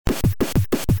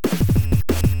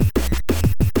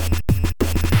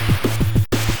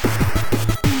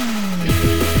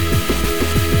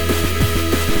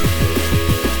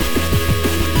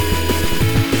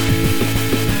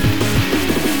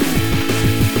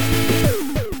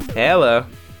Hello,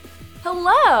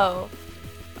 Hello!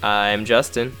 I'm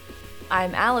Justin,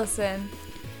 I'm Allison.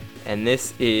 and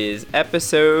this is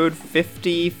episode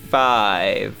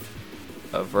 55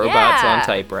 of Robots on Yeah.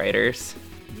 Typewriters.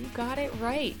 You got it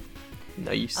right.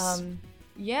 Nice.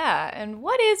 Yeah, and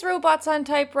what is Robots on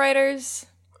Typewriters?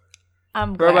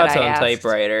 I'm glad Robots I on asked.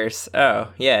 Typewriters. Oh,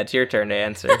 yeah, it's your turn to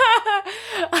answer.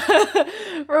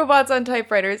 Robots on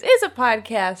Typewriters is a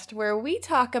podcast where we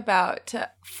talk about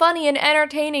funny and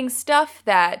entertaining stuff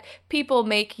that people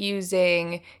make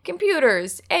using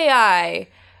computers, AI,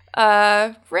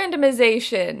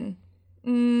 randomization,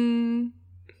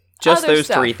 Just other those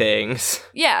stuff. three things.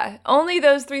 Yeah, only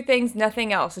those three things,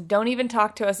 nothing else. Don't even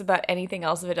talk to us about anything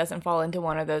else if it doesn't fall into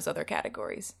one of those other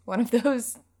categories. One of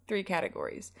those three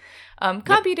categories.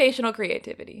 Computational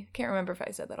creativity. Can't remember if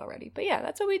I said that already. But yeah,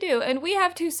 that's what we do. And we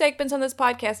have two segments on this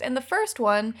podcast. And the first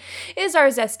one is our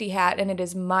Zesty Hat. And it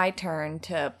is my turn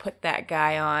to put that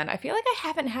guy on. I feel like I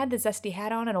haven't had the Zesty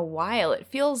Hat on in a while. It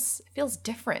feels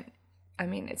different. I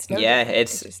mean, it's no Yeah,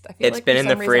 different. it's been in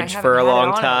the fridge for a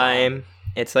long time.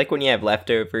 It's like when you have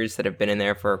leftovers that have been in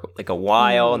there for like a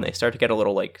while and they start to get a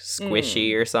little like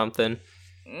squishy or something.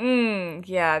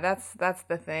 Yeah, that's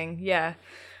the thing. Yeah.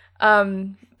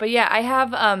 But yeah, I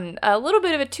have a little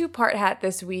bit of a two-part hat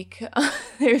this week.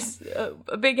 There's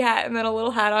a big hat and then a little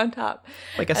hat on top.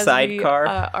 Like a as sidecar. we,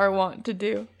 are wont to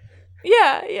do.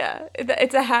 Yeah.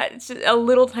 It's a hat. It's just a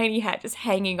little tiny hat just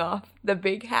hanging off the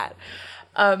big hat.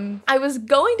 I was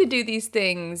going to do these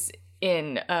things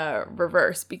in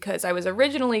reverse because I was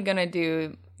originally going to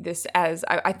do this as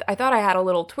I thought I had a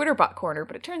little Twitterbot corner,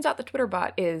 but it turns out the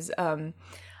Twitterbot is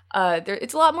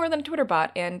it's a lot more than a Twitter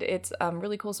bot, and it's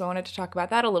really cool. So I wanted to talk about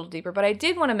that a little deeper. But I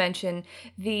did want to mention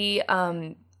the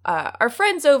our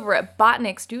friends over at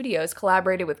Botnik Studios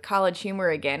collaborated with College Humor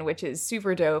again, which is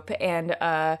super dope. And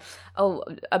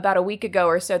about a week ago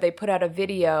or so, they put out a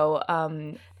video,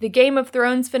 the Game of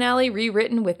Thrones finale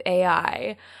rewritten with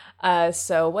AI.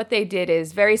 So what they did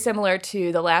is very similar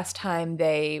to the last time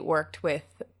they worked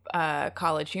with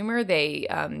College Humor. They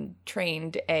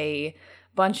trained a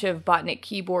bunch of Botnik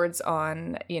keyboards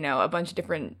on, a bunch of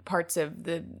different parts of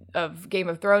Game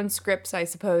of Thrones scripts, I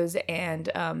suppose, and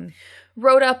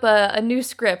wrote up a new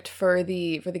script for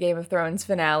the Game of Thrones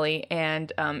finale,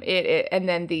 and and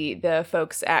then the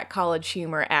folks at College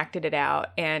Humor acted it out,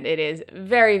 and it is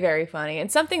very, very funny.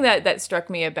 And something that struck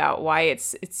me about why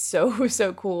it's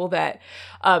so cool that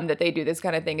they do this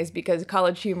kind of thing is because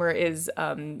College Humor is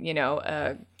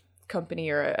a company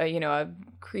or a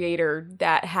creator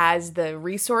that has the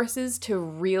resources to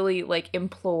really like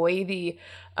employ the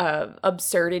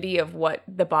absurdity of what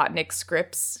the Botnik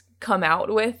scripts come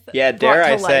out with. Yeah, dare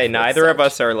I say, neither of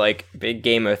us are like big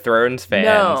Game of Thrones fans.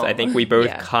 No. I think we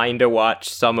both kind of watched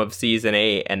some of season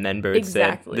 8 and then both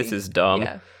said, this is dumb.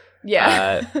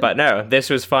 Yeah. But no, this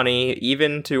was funny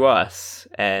even to us.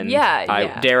 And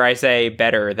dare I say,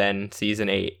 better than season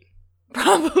 8.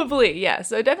 Probably, yeah.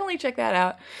 So definitely check that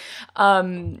out.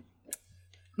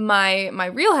 My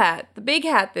real hat, the big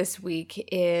hat this week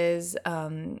is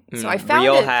so I found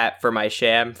real hat for my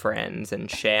sham friends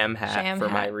and sham hat for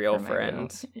my real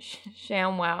friends.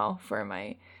 Sham wow for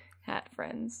my hat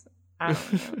friends. I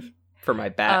don't know. For my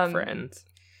bat friends.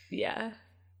 Yeah.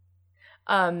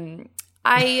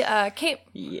 I came.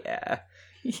 Yeah.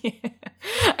 Yeah.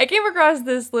 I came across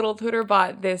this little Twitter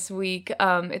bot this week.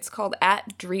 It's called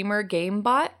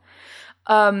 @DreamerGameBot.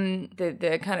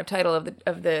 The kind of title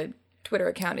of the Twitter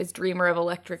account is Dreamer of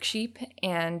Electric Sheep,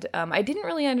 and I didn't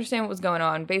really understand what was going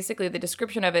on. Basically, the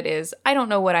description of it is, I don't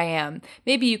know what I am.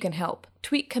 Maybe you can help.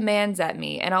 Tweet commands at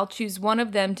me, and I'll choose one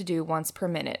of them to do once per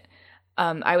minute.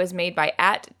 I was made by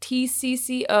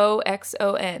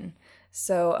 @TCCOXON.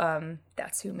 So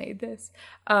that's who made this.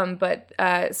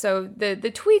 So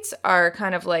the tweets are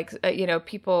kind of like,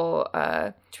 people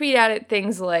tweet at it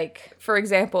things like, for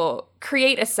example,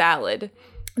 create a salad.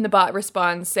 And the bot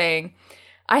responds saying,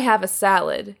 I have a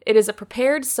salad. It is a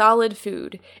prepared solid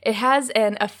food. It has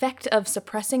an effect of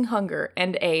suppressing hunger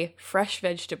and a fresh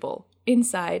vegetable.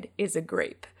 Inside is a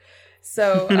grape.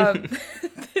 So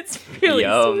it's really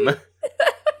sweet.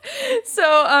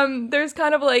 So there's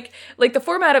kind of like the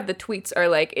format of the tweets are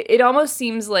like it almost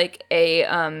seems like a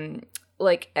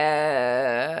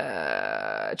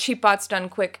cheap bots done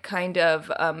quick kind of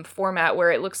format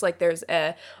where it looks like there's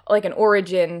an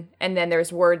origin and then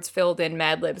there's words filled in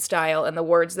Mad Lib style, and the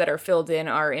words that are filled in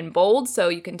are in bold, so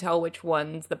you can tell which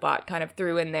ones the bot kind of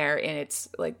threw in there in its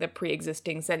like the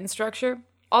pre-existing sentence structure.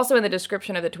 Also in the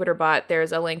description of the Twitter bot,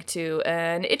 there's a link to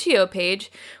an Itch.io page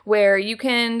where you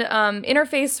can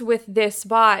interface with this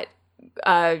bot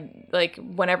like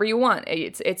whenever you want.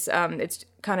 It's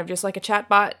kind of just like a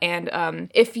chatbot, and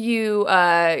if you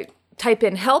type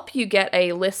in help, you get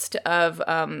a list of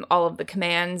all of the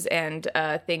commands and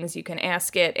things you can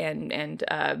ask it and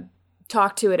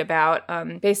talk to it about.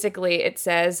 Basically, it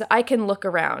says, I can look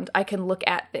around, I can look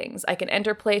at things, I can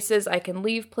enter places, I can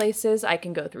leave places, I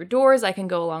can go through doors, I can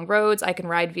go along roads, I can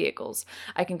ride vehicles,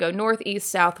 I can go north,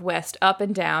 east, south, west, up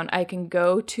and down, I can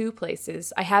go to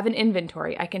places, I have an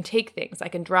inventory, I can take things, I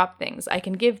can drop things, I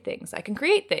can give things, I can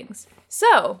create things.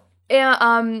 So,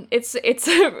 it's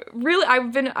really,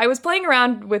 I was playing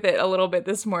around with it a little bit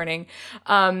this morning.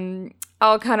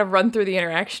 I'll kind of run through the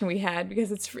interaction we had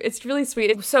because it's really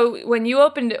sweet. So when I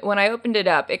opened it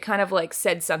up, it kind of like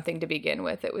said something to begin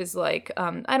with. It was like,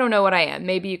 I don't know what I am.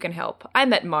 Maybe you can help.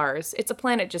 I'm at Mars. It's a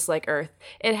planet just like Earth.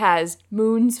 It has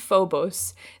moons,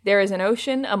 Phobos. There is an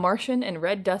ocean, a Martian, and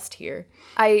red dust here.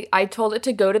 I told it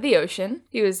to go to the ocean.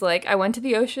 He was like, I went to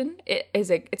the ocean.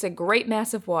 It's a great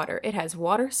mass of water. It has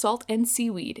water, salt, and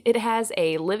seaweed. It has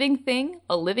a living thing,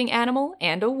 a living animal,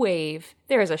 and a wave.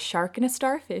 There is a shark and a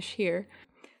starfish here.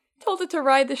 Told it to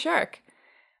ride the shark.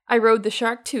 I rode the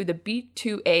shark to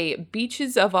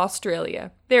beaches of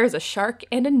Australia. There is a shark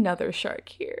and another shark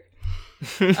here.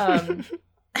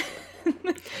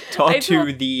 Talk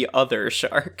to the other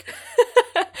shark.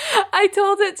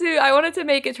 I wanted to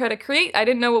make it try to create. I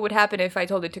didn't know what would happen if I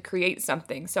told it to create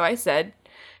something. So I said,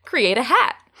 create a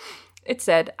hat. It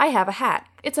said, I have a hat.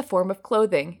 It's a form of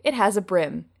clothing. It has a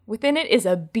brim. Within it is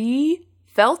a bee,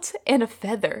 felt, and a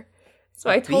feather. So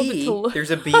I told it to look.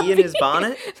 There's a bee in his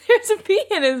bonnet? There's a bee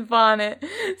in his bonnet.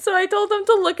 So I told him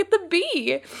to look at the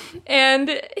bee.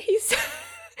 And he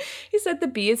said the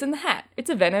bee is in the hat. It's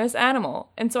a venomous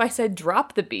animal. And so I said,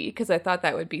 drop the bee, because I thought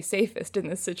that would be safest in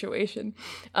this situation.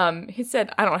 He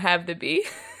said, I don't have the bee,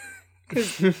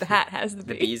 because the hat has the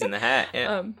bee. The bee's in the hat,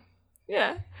 yeah.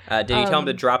 Yeah. Did you tell him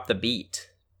to drop the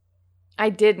beat? I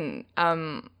didn't.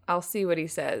 I'll see what he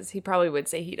says. He probably would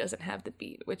say he doesn't have the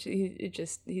beat, which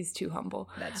he's too humble.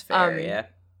 That's fair, yeah.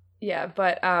 Yeah,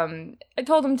 but I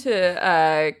told him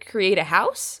to create a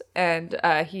house, and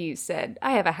he said,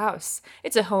 I have a house.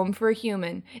 It's a home for a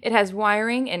human. It has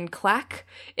wiring and clack.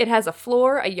 It has a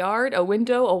floor, a yard, a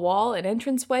window, a wall, an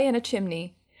entranceway, and a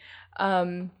chimney.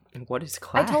 And what is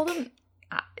clack? I told him,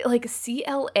 like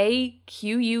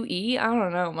CLAQUE? I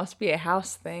don't know. It must be a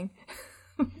house thing.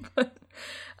 But,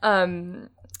 and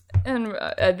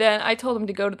then I told him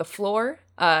to go to the floor.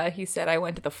 He said, I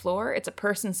went to the floor. It's a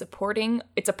person supporting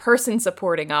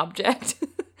object.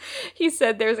 He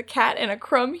said, there's a cat and a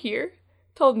crumb here.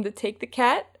 Told him to take the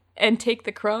cat and take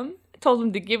the crumb. Told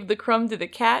him to give the crumb to the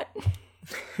cat.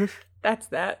 That's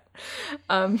that.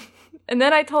 And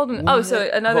then I told him,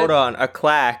 Hold on, a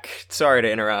clack. Sorry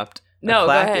to interrupt. No,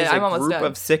 go ahead. Is I'm a almost group done.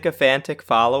 of sycophantic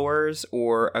followers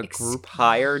or a group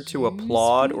hired to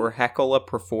applaud or heckle a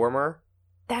performer.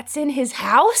 That's in his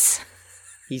house?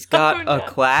 He's got a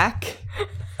clack?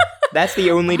 That's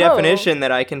the only definition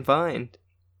that I can find.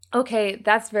 Okay,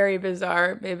 that's very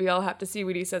bizarre. Maybe I'll have to see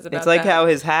what he says about that. It's like how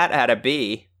his hat had a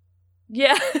bee.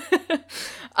 Yeah.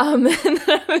 And then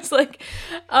I was like,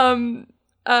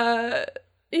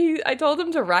 I told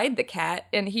him to ride the cat,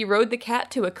 and he rode the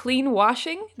cat to a clean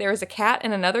washing. There is a cat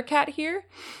and another cat here.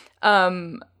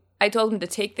 I told him to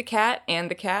take the cat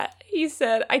and the cat. He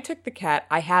said, I took the cat.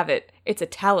 I have it. It's a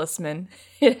talisman.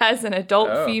 It has an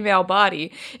adult female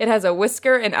body. It has a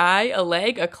whisker, an eye, a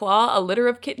leg, a claw, a litter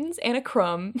of kittens, and a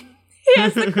crumb. He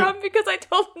has the crumb because I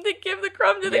told him to give the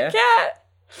crumb to the cat.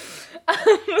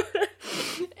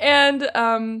 And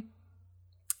I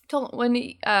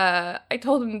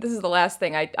told him this is the last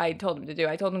thing I told him to do.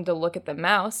 I told him to look at the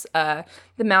mouse. The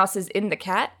mouse is in the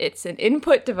cat. It's an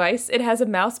input device. It has a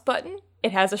mouse button.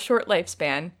 It has a short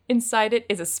lifespan. Inside it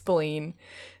is a spleen.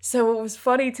 So it was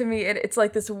funny to me. It's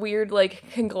like this weird, like,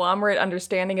 conglomerate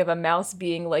understanding of a mouse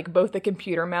being like both a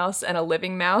computer mouse and a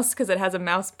living mouse because it has a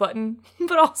mouse button,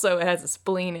 but also it has a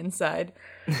spleen inside.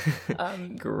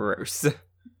 Gross.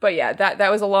 But yeah,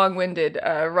 that was a long-winded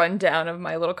rundown of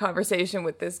my little conversation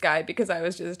with this guy because I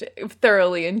was just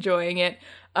thoroughly enjoying it.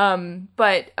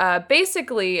 But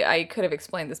basically, I could have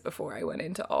explained this before I went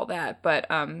into all that. But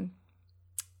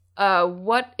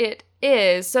what it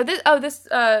is, so this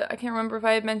I can't remember if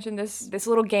I had mentioned this. This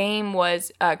little game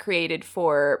was created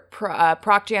for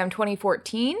Proc Jam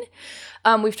 2014.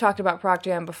 We've talked about Proc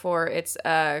Jam before. It's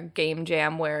a game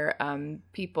jam where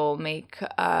people make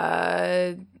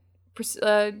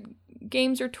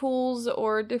games or tools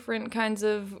or different kinds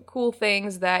of cool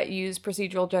things that use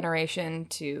procedural generation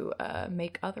to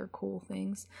make other cool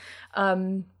things.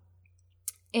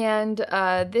 And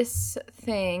this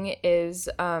thing is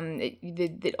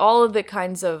all of the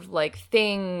kinds of like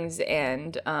things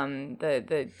and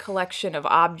the collection of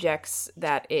objects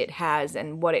that it has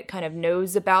and what it kind of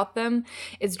knows about them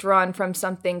is drawn from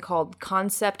something called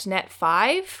ConceptNet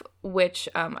 5, which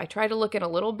I tried to look in a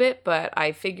little bit, but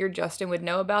I figured Justin would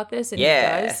know about this, and he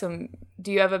does. So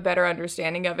do you have a better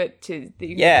understanding of it?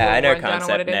 I know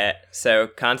ConceptNet. So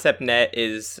ConceptNet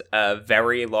is a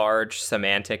very large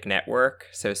semantic network.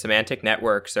 So semantic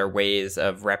networks are ways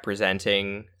of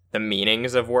representing the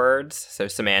meanings of words. So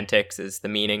semantics is the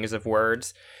meanings of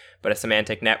words. But a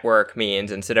semantic network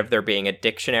means instead of there being a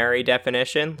dictionary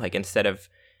definition, like instead of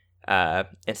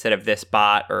this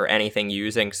bot or anything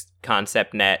using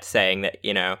ConceptNet saying that,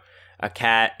 a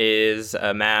cat is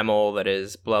a mammal that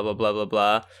is blah, blah, blah, blah,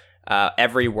 blah.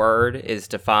 Every word is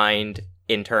defined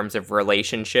in terms of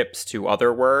relationships to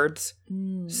other words.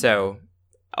 So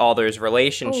all those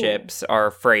relationships are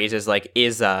phrases like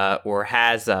is a or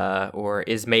has a or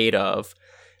is made of.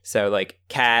 So like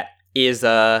cat is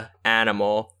a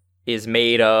animal, is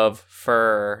made of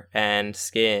fur and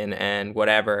skin and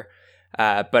whatever.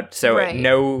 But so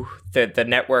the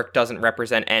network doesn't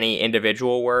represent any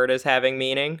individual word as having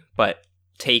meaning, but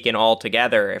taken all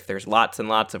together, if there's lots and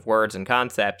lots of words and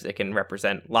concepts, it can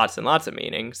represent lots and lots of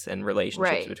meanings and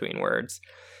relationships between words.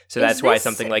 So that's why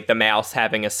something like the mouse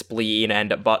having a spleen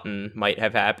and a button might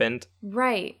have happened.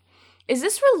 Right. Is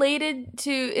this related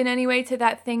in any way to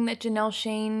that thing that Janelle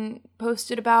Shane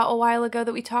posted about a while ago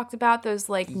that we talked about, those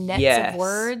like nets of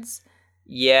words?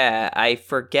 Yeah, I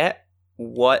forget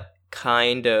what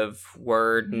kind of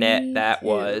word net that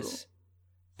was,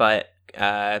 but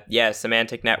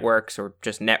semantic networks or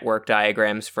just network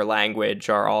diagrams for language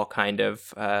are all kind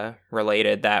of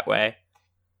related that way.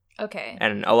 Okay.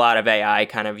 And a lot of AI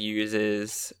kind of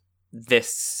uses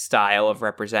this style of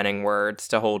representing words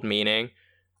to hold meaning.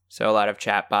 So a lot of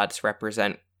chatbots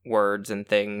represent words and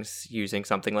things using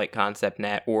something like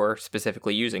ConceptNet or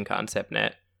specifically using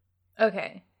ConceptNet.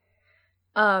 Okay.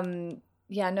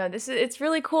 Yeah, no, it's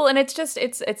really cool, and it's just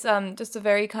a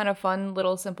very kind of fun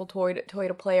little simple toy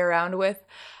to play around with.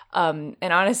 And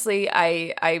honestly,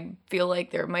 I feel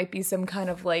like there might be some kind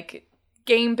of like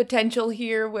game potential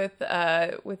here with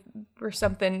or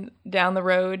something down the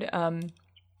road.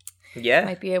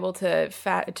 Might be able to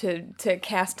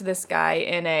cast this guy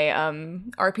in a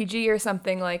RPG or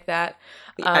something like that.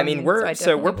 I mean, we're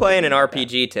playing an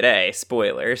RPG today.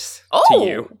 Spoilers to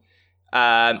you.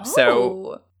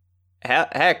 So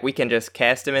heck, we can just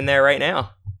cast him in there right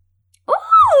now.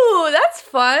 Oh, that's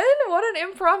fun! What an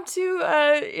impromptu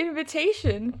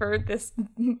invitation for this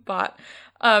bot.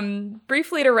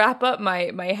 Briefly to wrap up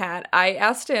my hat, I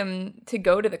asked him to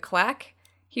go to the clack.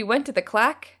 He went to the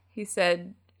clack. He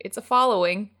said, "It's a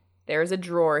following. There's a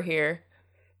drawer here."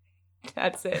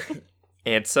 That's it.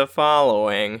 It's a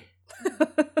following.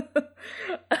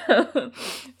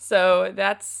 So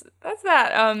that's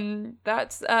that.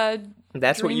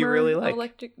 That's what you really like.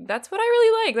 That's what I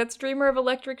really like. That's Dreamer of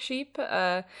Electric Sheep.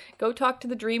 Go talk to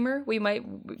the Dreamer.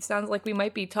 Sounds like we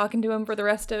might be talking to him for the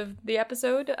rest of the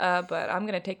episode. But I'm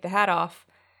gonna take the hat off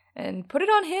and put it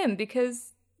on him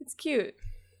because it's cute.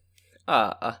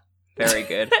 Very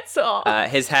good. That's all.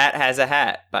 His hat has a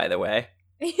hat, by the way.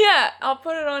 Yeah, I'll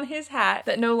put it on his hat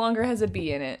that no longer has a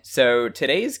bee in it. So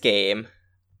today's game,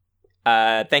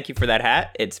 thank you for that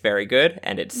hat. It's very good,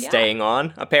 and it's staying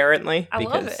on, apparently. I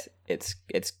love it.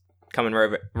 It's coming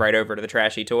right over to the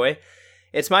trashy toy.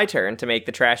 It's my turn to make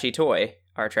the trashy toy.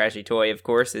 Our trashy toy, of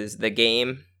course, is the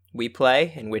game we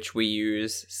play, in which we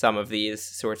use some of these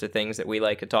sorts of things that we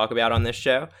like to talk about on this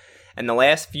show. And the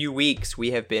last few weeks,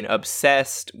 we have been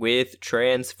obsessed with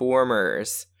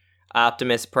Transformers.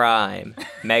 Optimus Prime,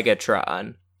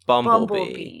 Megatron,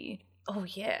 Bumblebee. Oh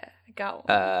yeah, I got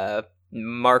one.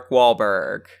 Mark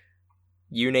Wahlberg.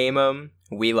 You name them,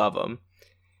 we love them.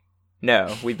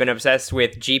 No, we've been obsessed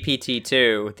with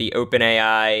GPT-2, the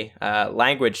OpenAI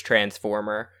language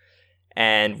transformer,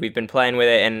 and we've been playing with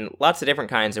it in lots of different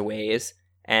kinds of ways.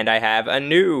 And I have a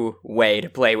new way to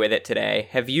play with it today.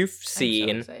 Have you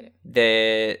seen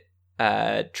the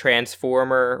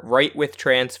Transformer, Write with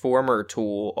Transformer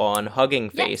tool on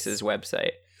Hugging Face's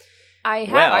website? I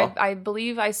have. Well, I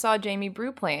believe I saw Jamie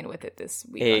Brew playing with it this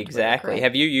week. Exactly.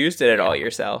 Have you used it at all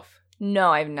yourself?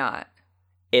 No, I've not.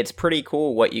 It's pretty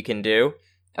cool what you can do.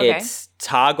 Okay. It's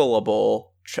toggleable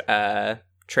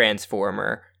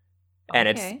Transformer. And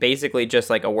it's basically just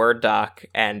like a Word doc,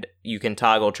 and you can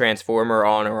toggle Transformer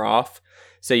on or off.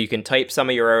 So you can type some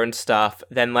of your own stuff,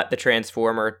 then let the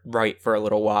Transformer write for a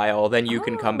little while, then you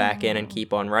can come back in and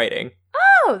keep on writing.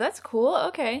 Oh, that's cool.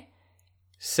 Okay.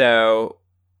 So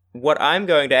what I'm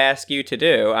going to ask you to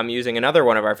do, I'm using another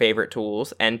one of our favorite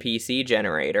tools, NPC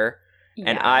Generator,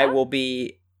 and I will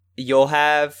be, you'll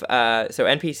have, so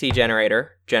NPC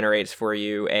Generator generates for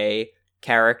you a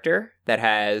character that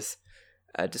has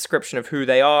a description of who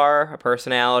they are, a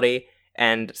personality,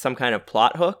 and some kind of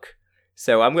plot hook.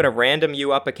 So I'm going to random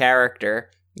you up a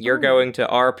character. You're going to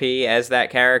RP as that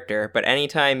character, but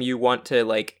anytime you want to,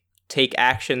 like, take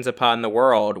actions upon the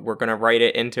world, we're going to write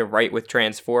it into Write with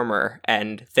Transformer,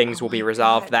 and things will be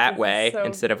resolved that way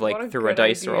instead of, like, through a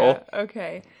dice roll.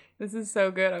 Okay. This is so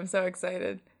good. I'm so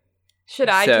excited. Should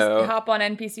I just hop on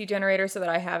NPC Generator so that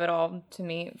I have it all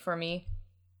for me?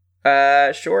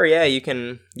 Sure, yeah, you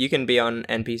can be on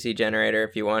NPC Generator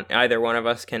if you want. Either one of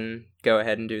us can go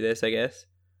ahead and do this, I guess.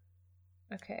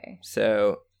 Okay.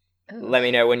 So, let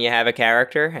me know when you have a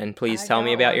character, and please tell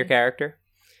me about your character.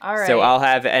 All right. So I'll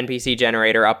have NPC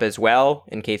Generator up as well,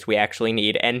 in case we actually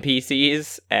need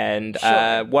NPCs, and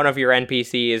one of your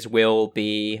NPCs will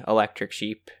be Electric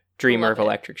Sheep, Dreamer of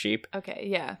Electric Sheep. Okay,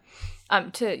 yeah.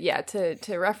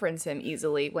 To reference him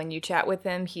easily, when you chat with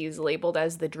him, he's labeled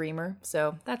as the Dreamer,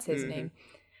 so that's his name.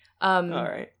 All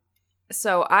right.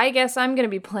 So I guess I'm going to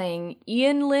be playing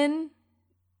Ian Lynn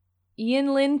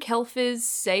Kelfiz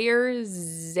Sayer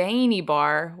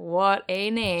Zanibar. What a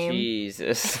name.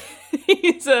 Jesus.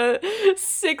 He's a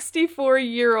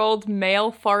 64-year-old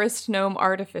male forest gnome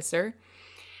artificer.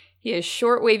 He has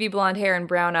short, wavy blonde hair and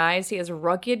brown eyes. He has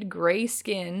rugged gray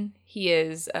skin. He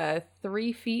is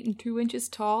 3 feet and 2 inches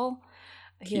tall.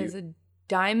 He has a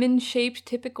diamond-shaped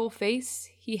typical face.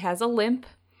 He has a limp.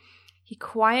 He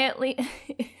quietly...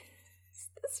 Is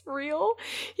this real?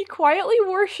 He quietly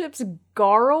worships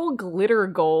Garl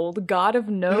Glittergold, god of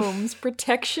gnomes,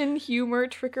 protection, humor,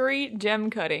 trickery, gem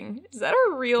cutting. Is that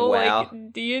a real, like,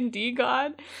 D&D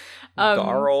god?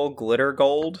 Garl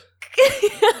Glittergold?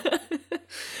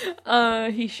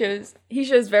 He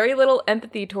shows very little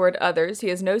empathy toward others. He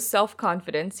has no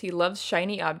self-confidence. He loves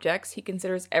shiny objects. He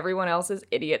considers everyone else as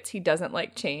idiots. He doesn't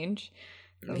like change.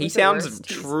 He sounds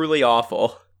truly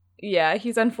awful. Yeah,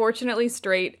 he's unfortunately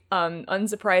straight,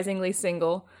 unsurprisingly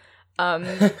single.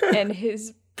 And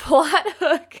his plot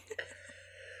hook...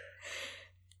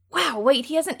 Wow, wait,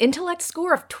 he has an intellect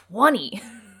score of 20.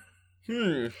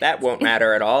 That won't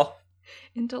matter at all.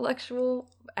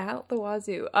 Intellectual out the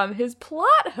wazoo. His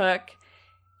plot hook,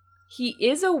 he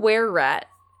is a were-rat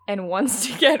and wants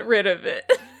to get rid of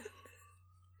it.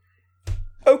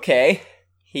 Okay.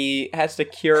 He has to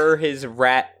cure his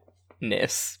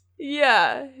ratness.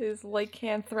 Yeah, his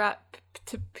lycanthrope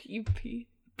to pee.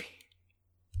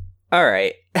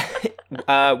 Alright.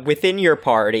 Within your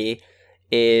party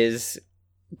is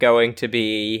going to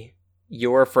be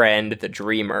your friend, the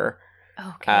Dreamer.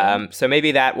 Okay. So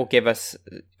maybe that will give us...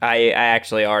 I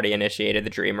actually already initiated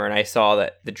the Dreamer, and I saw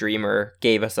that the Dreamer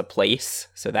gave us a place,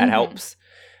 so that helps.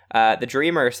 The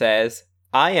Dreamer says,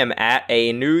 I am at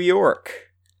a New York.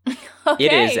 Okay.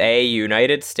 It is a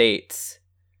United States.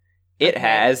 It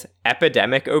has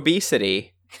epidemic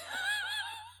obesity.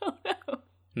 Oh, no.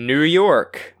 New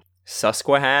York,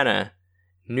 Susquehanna,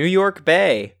 New York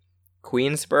Bay,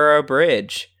 Queensboro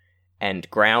Bridge, and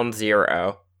Ground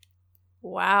Zero.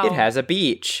 Wow. It has a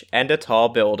beach and a tall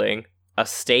building, a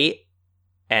state,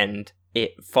 and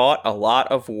it fought a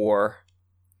lot of war.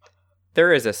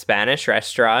 There is a Spanish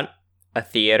restaurant, a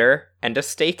theater, and a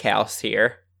steakhouse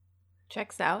here.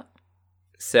 Checks out.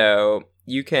 So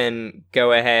you can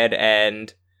go ahead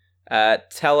and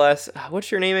tell us,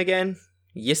 what's your name again?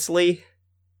 Yisley?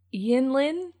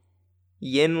 Yinlin?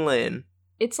 Yinlin.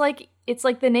 It's like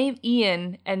the name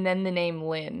Ian and then the name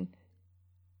Lin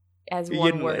as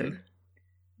one Yinlin. word.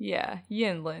 Yeah,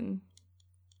 Yinlin.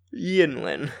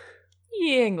 Yinlin.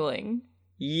 Yingling.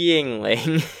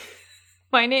 Yingling.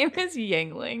 My name is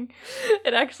Yingling.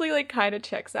 It actually like kind of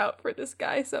checks out for this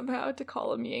guy somehow to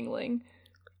call him Yingling.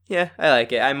 Yeah, I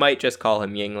like it. I might just call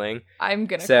him Yingling. I'm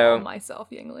gonna call myself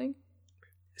Yingling.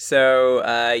 So,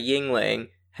 Yingling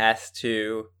has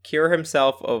to cure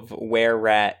himself of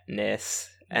were-ratness.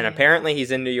 And apparently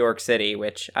he's in New York City,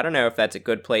 which I don't know if that's a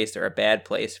good place or a bad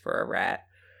place for a rat.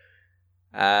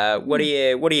 What do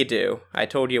you do? I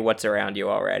told you what's around you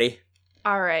already.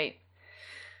 All right.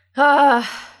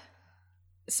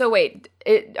 So wait,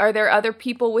 are there other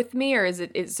people with me, or is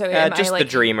it just the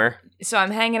Dreamer? So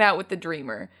I'm hanging out with the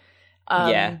Dreamer.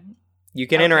 Yeah, you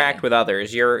can interact with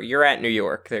others. You're at New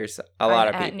York. There's a lot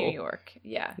of people at New York.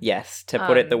 Yeah. Yes, to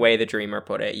put it the way the Dreamer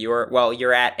put it,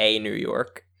 you're at a New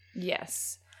York.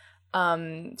 Yes. So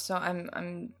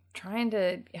I'm trying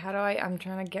to I'm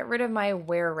trying to get rid of my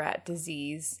were-rat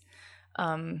disease.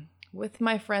 With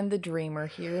my friend the Dreamer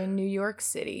here in New York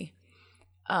City.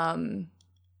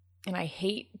 and I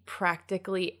hate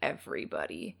practically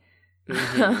everybody.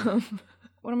 Mm-hmm.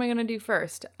 What am I gonna do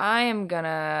first? I am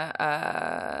gonna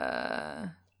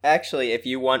Actually, if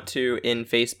you want to, in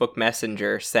Facebook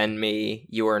Messenger, send me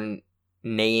your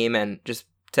name and just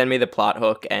send me the plot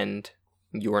hook and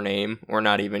your name, or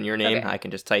not even your name. Okay. I can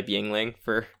just type Yingling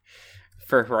for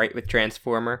Write with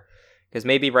Transformer, because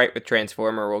maybe Write with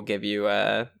Transformer will give you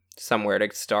somewhere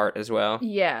to start as well.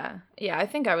 Yeah, I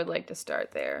think I would like to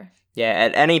start there. Yeah,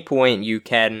 at any point you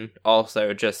can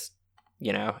also just,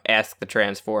 ask the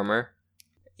Transformer.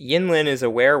 Yinlin is a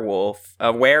werewolf,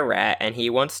 a were-rat, and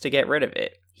he wants to get rid of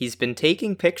it. He's been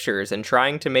taking pictures and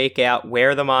trying to make out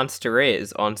where the monster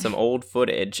is on some old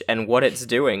footage and what it's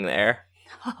doing there.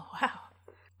 Oh, wow.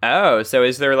 Oh, so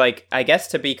is there, I guess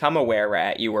to become a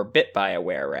were-rat, you were bit by a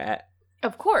were-rat.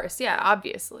 Of course, yeah,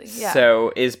 obviously, yeah.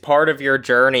 So is part of your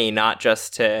journey not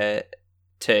just to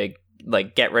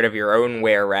get rid of your own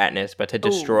were-ratness, but to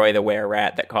destroy the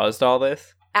were-rat that caused all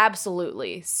this?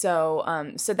 Absolutely. So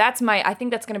that's I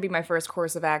think that's going to be my first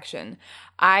course of action.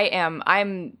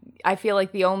 I feel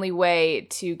like the only way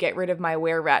to get rid of my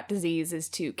were-rat disease is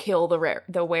to kill the were-rat.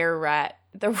 The were-rat.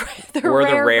 The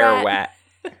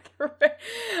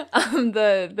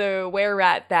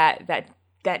were-rat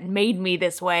that made me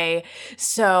this way.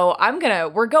 So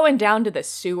we're going down to the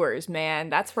sewers, man.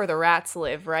 That's where the rats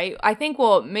live, right? I think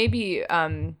maybe,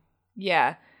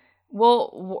 yeah.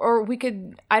 Well, or we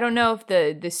could, I don't know if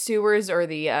the sewers or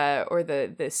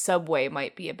the subway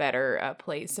might be a better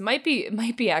place. It might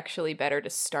be actually better to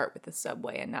start with the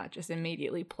subway and not just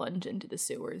immediately plunge into the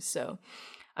sewers. So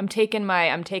I'm taking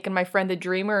my friend the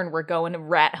Dreamer, and we're going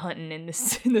rat hunting in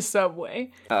the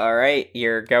subway. All right,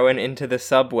 you're going into the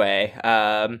subway.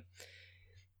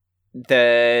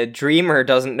 The Dreamer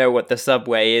doesn't know what the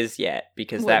subway is yet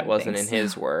because that wasn't in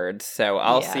his words. So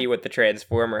I'll see what the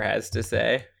Transformer has to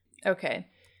say. Okay.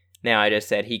 Now I just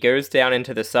said he goes down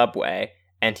into the subway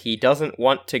and he doesn't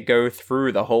want to go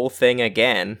through the whole thing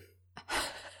again.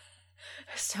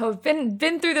 So I've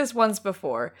been through this once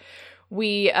before.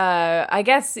 We I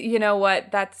guess you know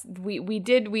what, we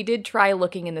did try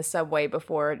looking in the subway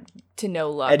before to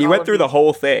no luck. And you went through the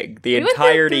whole thing, the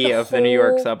entirety of the New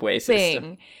York subway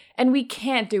system. And we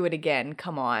can't do it again.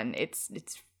 Come on. It's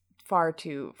far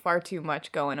too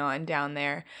much going on down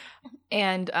there.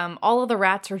 And all of the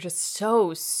rats are just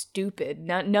so stupid.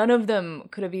 None of them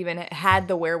could have even had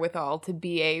the wherewithal to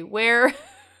be a were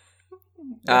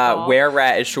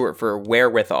rat is short for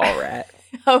wherewithal rat.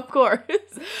 Of course.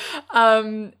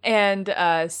 So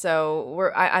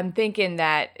I'm thinking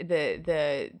that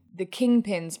the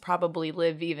kingpins probably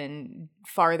live even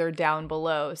farther down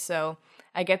below. So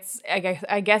I guess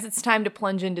it's time to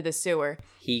plunge into the sewer.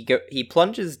 He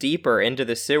plunges deeper into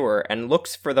the sewer and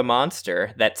looks for the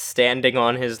monster that's standing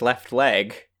on his left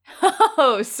leg.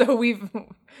 Oh, so we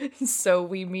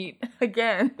meet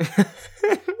again.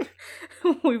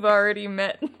 We've already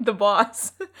met the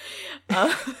boss.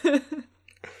 I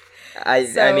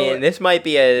mean, this might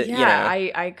be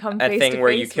I come a thing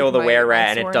where you kill the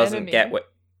were-rat and it doesn't enemy. get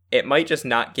what it might just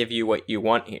not give you what you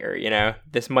want here.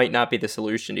 This might not be the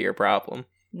solution to your problem.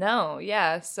 No,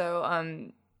 yeah. So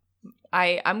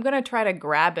I'm gonna try to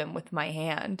grab him with my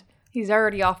hand. He's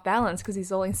already off balance because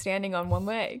he's only standing on one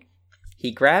leg.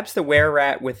 He grabs the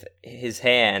were-rat with his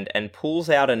hand and pulls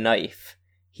out a knife.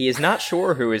 He is not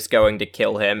sure who is going to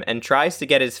kill him and tries to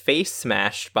get his face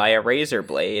smashed by a razor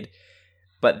blade.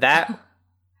 But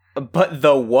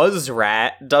the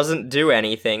was-rat doesn't do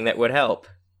anything that would help.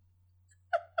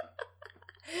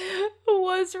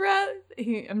 Was-rat?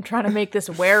 I'm trying to make this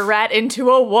were-rat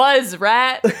into a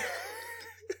was-rat.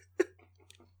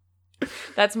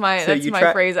 That's my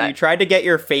phrase. You tried to get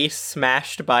your face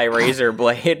smashed by razor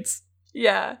blades.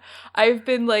 Yeah. I've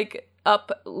been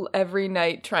up every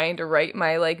night trying to write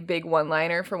my big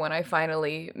one-liner for when I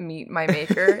finally meet my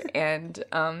maker, and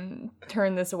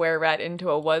turn this were-rat into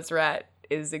a was-rat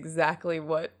is exactly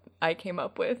what I came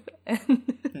up with.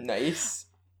 Nice.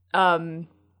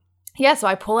 Yeah, so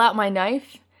I pull out my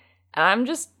knife, and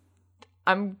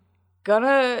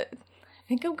I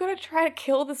think I'm gonna try to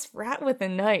kill this rat with a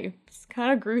knife. It's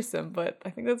kind of gruesome, but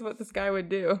I think that's what this guy would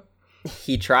do.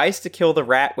 He tries to kill the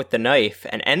rat with the knife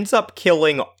and ends up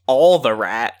killing all the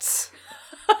rats.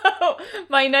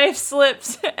 My knife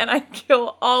slips and I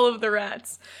kill all of the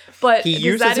rats. But he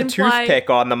uses a toothpick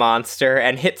on the monster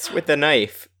and hits with the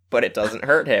knife, but it doesn't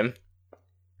hurt him.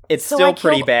 It's still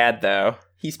pretty bad, though.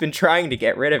 He's been trying to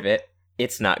get rid of it.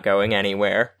 It's not going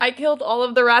anywhere. I killed all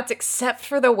of the rats except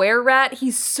for the were-rat.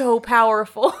 He's so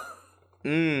powerful.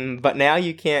 But now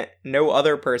you can't... No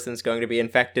other person's going to be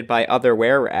infected by other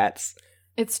were-rats.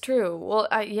 It's true. Well,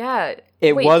 yeah.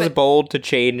 It was bold to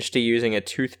change to using a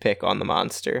toothpick on the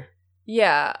monster.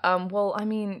 Yeah. Well, I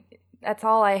mean, that's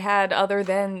all I had other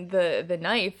than the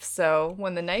knife. So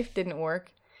when the knife didn't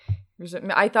work,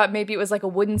 I thought maybe it was like a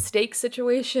wooden stake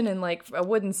situation, and like a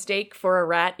wooden stake for a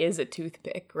rat is a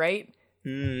toothpick, right?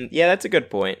 Yeah, that's a good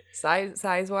point.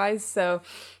 Size wise. So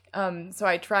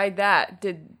I tried that.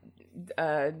 Did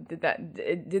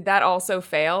that also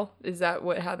fail? Is that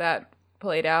how that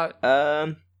played out?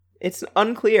 It's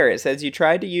unclear. It says you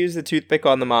tried to use the toothpick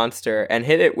on the monster and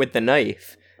hit it with the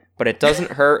knife, but it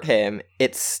doesn't hurt him.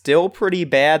 It's still pretty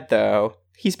bad, though.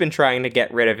 He's been trying to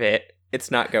get rid of it.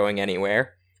 It's not going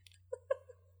anywhere.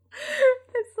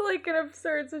 It's like an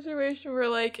absurd situation where,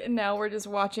 like, now we're just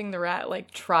watching the rat,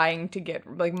 like,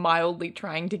 mildly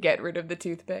trying to get rid of the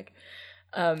toothpick.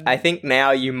 I think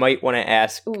now you might want to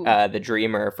ask the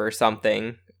Dreamer for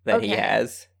something that he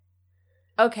has.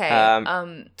 Okay.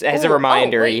 As a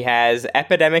reminder, he has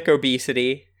epidemic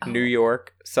obesity, New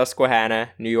York,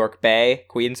 Susquehanna, New York Bay,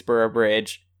 Queensboro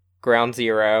Bridge, Ground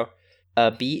Zero, a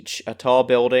beach, a tall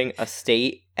building, a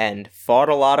state, and fought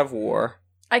a lot of war.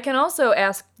 I can also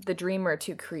ask the Dreamer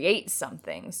to create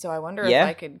something, so I wonder if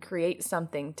I could create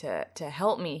something to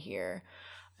help me here.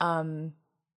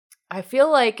 I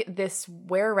feel like this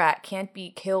were-rat can't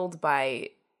be killed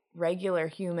by regular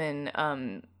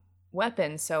human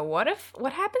weapons, so what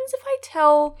happens if I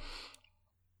tell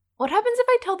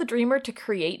the Dreamer to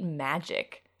create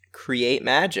magic? Create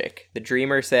magic. The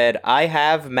Dreamer said, I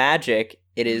have magic.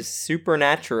 It is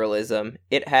supernaturalism.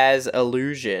 It has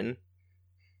illusion.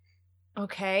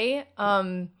 Okay.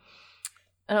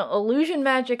 Illusion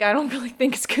magic, I don't really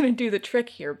think is going to do the trick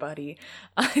here, buddy.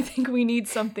 I think we need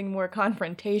something more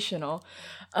confrontational.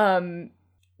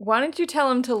 Why don't you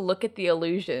tell him to look at the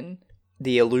illusion?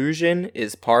 The illusion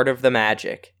is part of the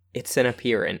magic. It's an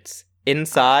appearance.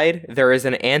 Inside, there is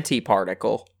an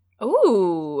antiparticle.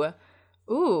 Ooh,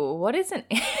 what's an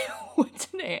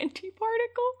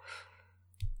antiparticle?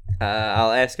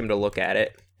 I'll ask him to look at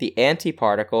it. The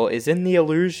antiparticle is in the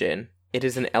illusion. It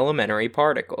is an elementary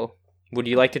particle. Would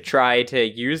you like to try to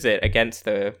use it against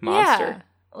the monster? Yeah,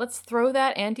 let's throw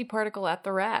that antiparticle at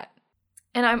the rat.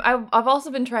 And I've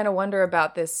also been trying to wonder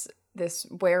about this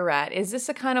were-rat. Is this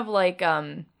a kind of like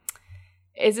Fenrir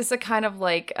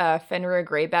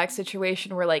Greyback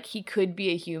situation where like he could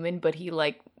be a human, but he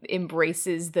like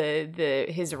embraces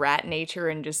his rat nature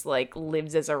and just like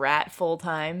lives as a rat full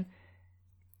time?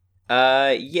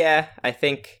 Yeah, I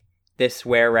think this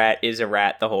were-rat is a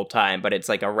rat the whole time, but it's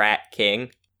like a rat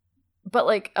king. But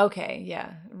like, okay,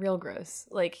 yeah, real gross.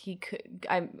 Like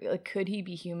could he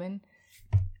be human?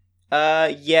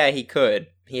 Yeah, he could.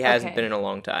 He hasn't been in a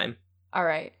long time. All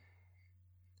right.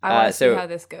 I want to see how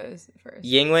this goes first.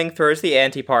 Yingling throws the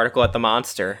antiparticle at the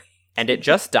monster, and it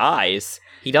just dies.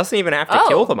 He doesn't even have to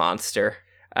kill the monster.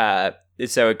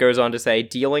 So it goes on to say,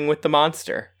 dealing with the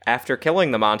monster. After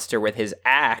killing the monster with his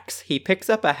axe, he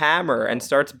picks up a hammer and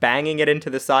starts banging it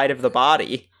into the side of the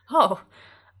body. Oh,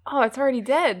 it's already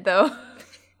dead, though.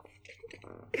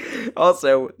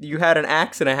 Also, you had an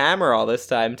axe and a hammer all this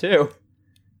time, too.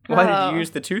 Why did you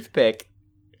use the toothpick?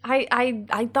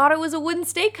 I thought it was a wooden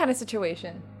stake kind of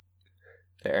situation.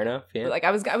 Fair enough, yeah. Like,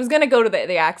 I was gonna go to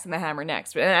the axe and the hammer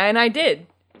next, and I did,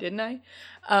 didn't I?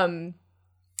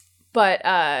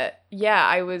 Yeah,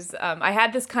 I was, I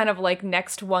had this kind of, like,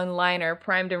 next one-liner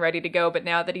primed and ready to go, but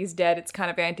now that he's dead, it's kind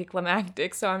of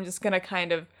anticlimactic, so I'm just gonna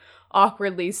kind of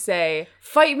awkwardly say,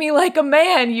 "Fight me like a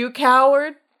man, you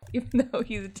coward!" Even though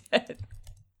he's dead.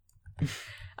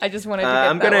 I just wanted to get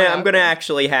I'm gonna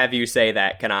actually have you say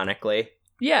that canonically.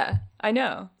 Yeah, I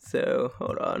know. So,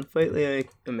 hold on. Fight like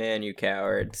a man, you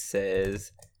coward,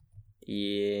 says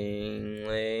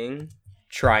Yingling,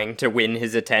 trying to win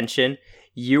his attention.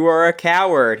 You are a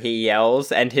coward, he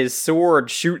yells, and his sword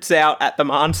shoots out at the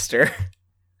monster.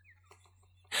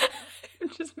 I'm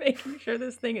just making sure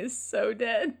this thing is so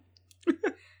dead.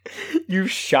 You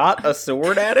shot a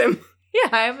sword at him? Yeah,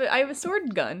 I have a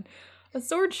sword gun. A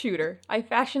sword shooter. I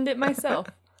fashioned it myself.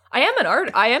 I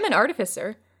am an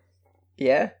artificer.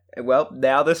 Yeah. Well,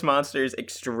 now this monster is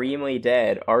extremely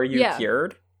dead. Are you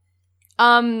cured?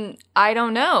 I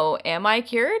don't know. Am I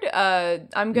cured?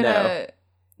 I'm gonna...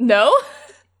 No?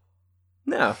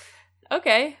 No.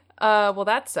 Okay. Well,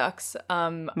 that sucks.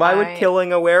 Why would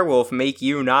killing a werewolf make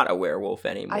you not a werewolf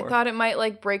anymore? I thought it might,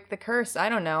 like, break the curse. I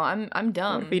don't know. I'm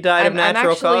dumb. What if he died of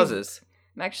natural causes?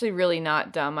 I'm actually really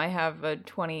not dumb. I have a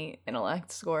 20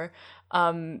 intellect score.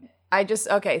 So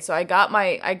I got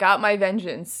my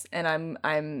vengeance, and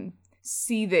I'm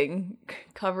seething,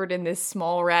 covered in this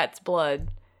small rat's blood,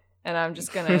 and I'm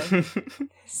just gonna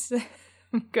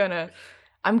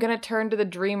I'm going to turn to the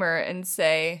dreamer and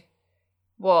say,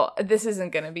 well, this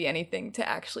isn't going to be anything to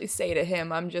actually say to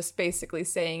him. I'm just basically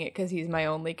saying it because he's my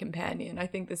only companion. I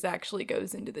think this actually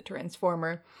goes into the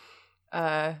Transformer.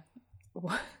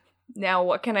 Now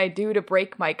what can I do to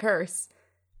break my curse?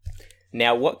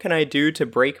 Now what can I do to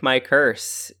break my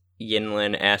curse?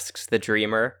 Yinlin asks the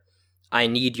dreamer. I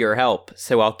need your help,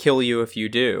 so I'll kill you if you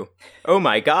do. Oh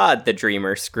my god, the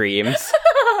dreamer screams.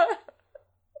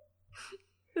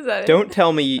 Is that Don't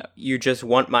tell me you just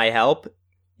want my help.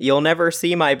 You'll never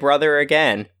see my brother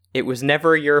again. It was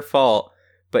never your fault,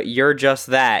 but you're just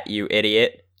that, you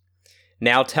idiot.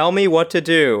 Now tell me what to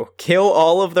do. Kill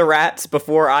all of the rats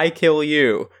before I kill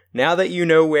you. Now that you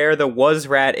know where the was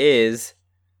rat is,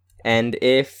 and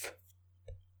if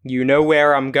you know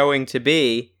where I'm going to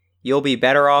be, you'll be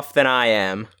better off than I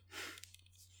am.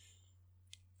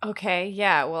 Okay,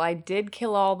 yeah, well, I did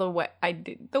kill all the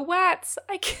wats.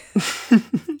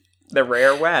 The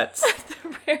rare wats.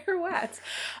 The rare wats.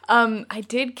 I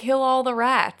did kill all the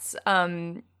rats.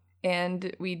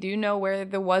 And we do know where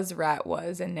the was rat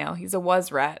was, and now he's a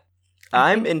was rat.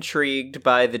 I'm intrigued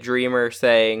by the dreamer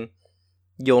saying,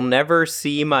 you'll never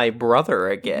see my brother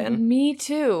again. Me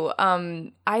too.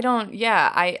 I'm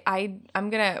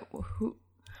gonna...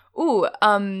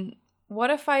 what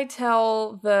if I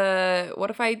tell...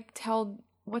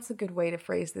 What's a good way to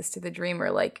phrase this to the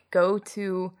dreamer? Like, go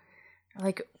to...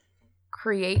 Like...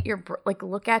 create your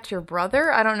look at your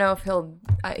brother. I don't know if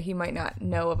he might not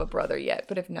know of a brother yet,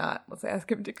 but if not, let's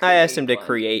ask him to create I asked him to one.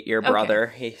 create your brother.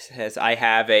 Okay. He says, I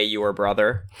have your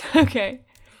brother. Okay.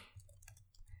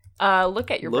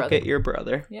 Look at your brother. Look at your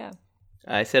brother. Yeah.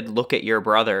 I said, look at your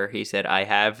brother. He said, I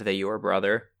have your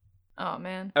brother. Oh,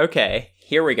 man. Okay,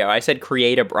 here we go. I said,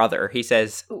 create a brother. He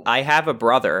says, ooh. I have a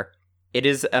brother. It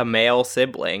is a male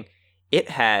sibling.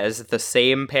 It has the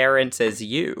same parents as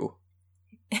you.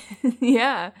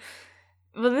 Yeah.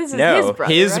 Well, this is his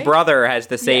brother, his right? brother has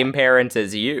the same parents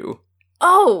as you.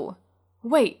 Oh,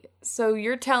 wait. So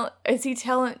you're is he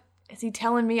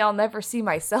telling me I'll never see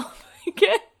myself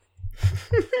again?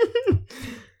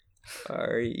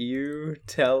 Are you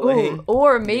telling? Ooh,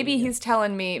 or maybe he's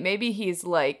telling me, maybe he's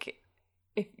like,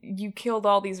 if you killed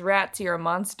all these rats, you're a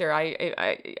monster.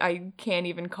 I can't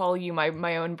even call you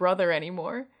my own brother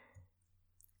anymore.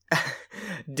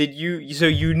 So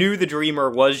you knew the dreamer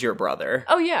was your brother?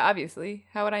 Oh yeah, obviously.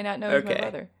 How would I not know he's my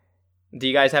brother? Do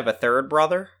you guys have a third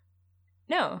brother?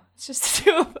 No, it's just the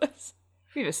two of us.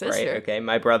 We have a sister. Right, okay.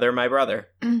 My brother.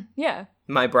 Yeah.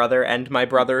 My brother and my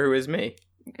brother who is me.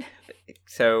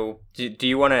 So, do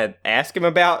you want to ask him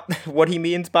about what he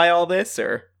means by all this,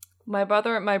 or? My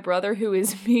brother who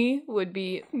is me would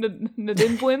be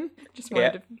Nadimbwim. Just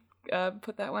wanted to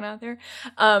put that one out there.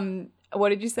 What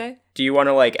did you say? Do you want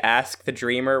to, ask the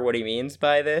dreamer what he means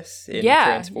by this in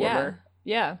Transformer?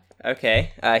 Yeah.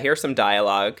 Okay, here's some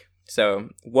dialogue. So,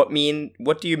 what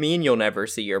do you mean you'll never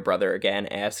see your brother again,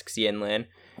 asks Yinlin.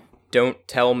 Don't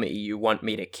tell me you want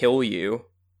me to kill you.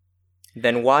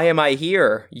 Then why am I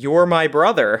here? You're my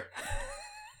brother.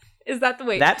 Is that the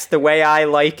way? That's the way I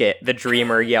like it, the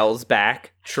dreamer yells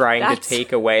back, trying to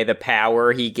take away the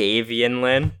power he gave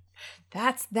Yinlin.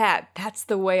 That's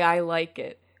the way I like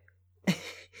it.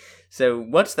 So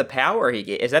what's the power he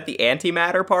gave? Is that the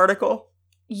antimatter particle?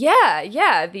 Yeah,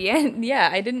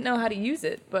 I didn't know how to use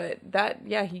it, but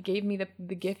he gave me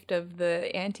the gift of the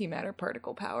antimatter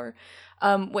particle power.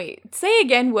 Wait, say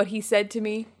again what he said to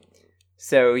me.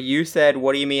 So you said,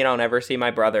 what do you mean I'll never see my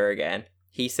brother again?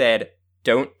 He said,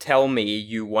 don't tell me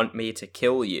you want me to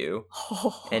kill you.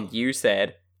 Oh. And you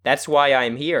said, that's why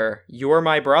I'm here. You're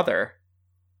my brother.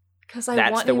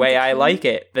 That's the way I like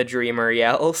it, the dreamer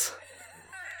yells.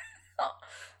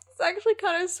 It's actually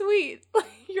kind of sweet.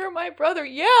 You're my brother.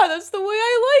 Yeah, that's the way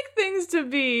I like things to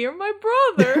be. You're my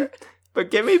brother.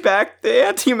 But give me back the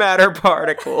antimatter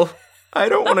particle. I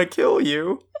don't want to kill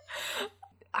you.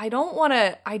 I don't want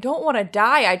to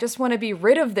die. I just want to be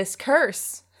rid of this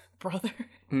curse, brother.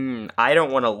 I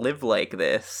don't want to live like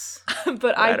this.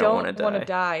 but I don't want to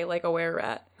die like a were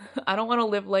rat. I don't want to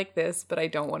live like this, but I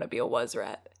don't want to be a was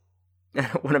rat. I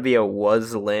don't want to be a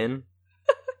was-lin.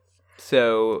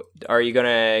 So, are you going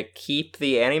to keep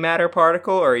the antimatter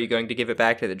particle, or are you going to give it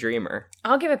back to the dreamer?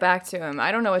 I'll give it back to him.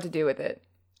 I don't know what to do with it.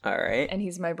 All right. And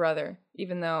he's my brother,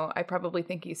 even though I probably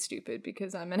think he's stupid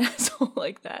because I'm an asshole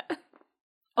like that.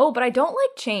 Oh, but I don't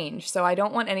like change, so I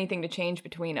don't want anything to change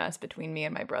between me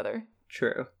and my brother.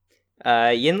 True.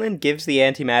 Yinlin gives the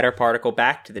antimatter particle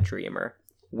back to the dreamer.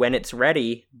 When it's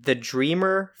ready, the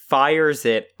dreamer fires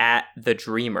it at the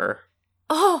dreamer.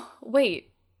 Oh, wait.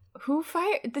 Who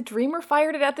fired? The dreamer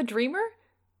fired it at the dreamer?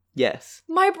 Yes.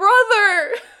 My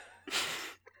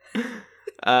brother!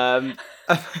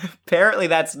 Apparently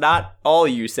that's not all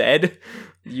you said.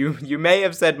 You may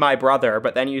have said my brother,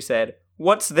 but then you said,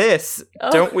 "What's this?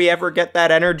 Oh. Don't we ever get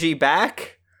that energy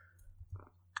back?"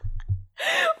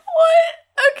 What?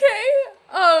 Okay.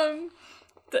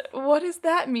 What does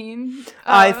that mean?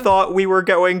 I thought we were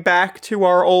going back to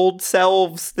our old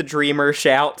selves, the dreamer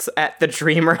shouts at the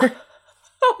dreamer.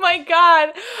 Oh my god.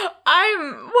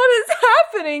 What is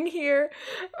happening here?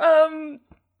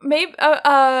 Maybe,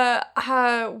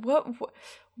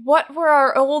 what were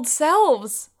our old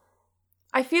selves?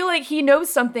 I feel like he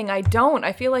knows something I don't.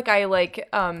 I feel like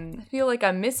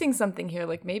I'm missing something here.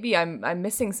 Like maybe I'm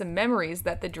missing some memories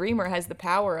that the dreamer has the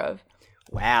power of.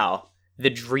 Wow. The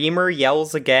dreamer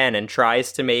yells again and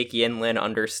tries to make Yinlin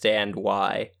understand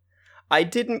why. I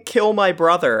didn't kill my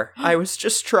brother. I was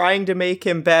just trying to make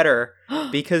him better.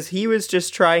 Because he was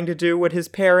just trying to do what his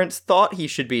parents thought he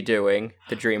should be doing,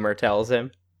 the dreamer tells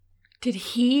him. Did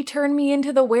he turn me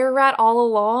into the were-rat all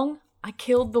along? I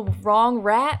killed the wrong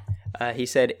rat? He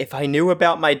said, if I knew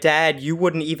about my dad, you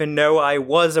wouldn't even know I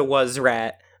was a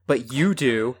was-rat. But you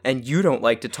do, and you don't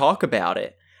like to talk about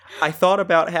it. I thought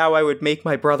about how I would make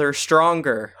my brother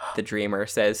stronger, the dreamer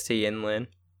says to Yinlin.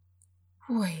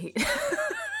 Wait.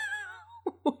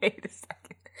 Wait a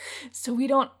second. So we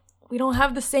don't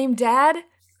have the same dad?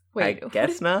 Wait, I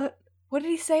guess not. What did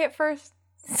he say at first?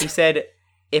 He said,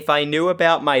 if I knew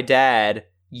about my dad,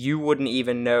 you wouldn't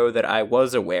even know that I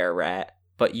was a were-rat.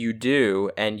 But you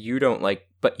do, and you don't like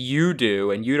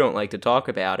to talk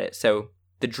about it. So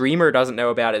the dreamer doesn't know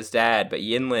about his dad, but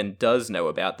Yinlin does know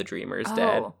about the dreamer's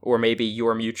dad. Or maybe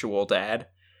your mutual dad.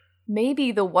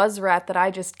 Maybe the was-rat that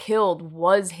I just killed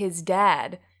was his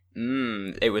dad.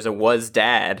 It was a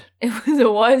was-dad. It was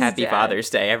a was-dad. Happy Father's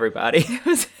Day, everybody.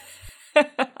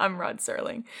 I'm Rod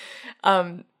Serling.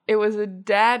 It was a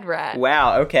dad rat.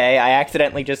 Wow, okay. I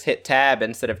accidentally just hit tab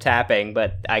instead of tapping,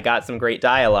 but I got some great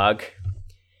dialogue.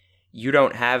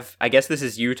 I guess this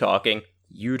is you talking.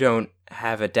 You don't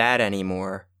have a dad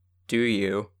anymore, do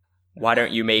you? Why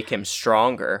don't you make him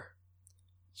stronger?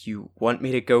 You want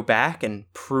me to go back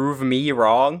and prove me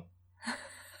wrong?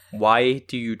 Why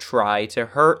do you try to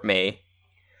hurt me?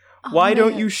 Why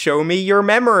don't you show me your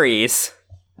memories?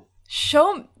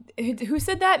 Who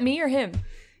said that, me or him?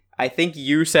 I think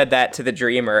you said that to the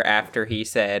dreamer after he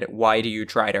said, why do you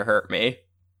try to hurt me?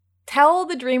 Tell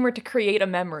the dreamer to create a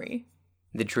memory.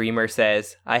 The dreamer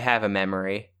says, I have a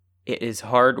memory. It is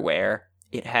hardware.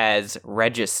 It has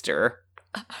register.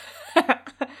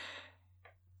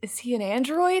 Is he an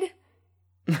android?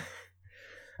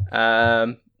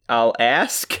 I'll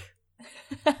ask.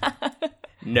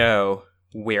 No,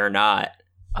 we're not.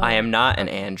 I am not an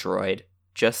android.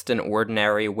 Just an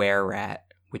ordinary were-rat,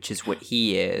 which is what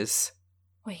he is.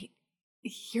 Wait,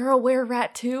 you're a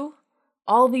were-rat too?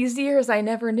 All these years I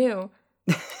never knew.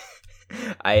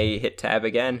 I hit tab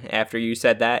again after you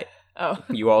said that. Oh.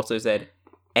 You also said,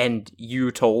 and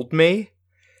you told me?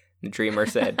 The dreamer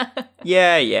said,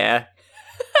 yeah.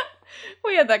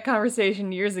 We had that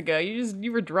conversation years ago.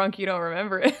 You were drunk, you don't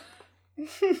remember it.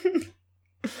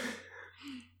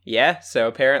 Yeah, so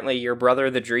apparently your brother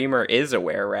the dreamer is a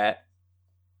were-rat.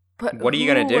 But what are you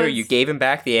gonna do? You gave him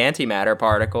back the antimatter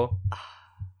particle.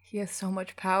 He has so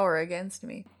much power against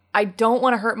me. I don't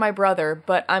want to hurt my brother,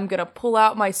 but I'm gonna pull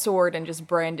out my sword and just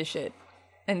brandish it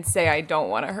and say I don't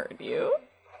want to hurt you.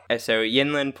 So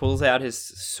Yinlin pulls out his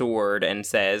sword and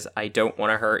says, I don't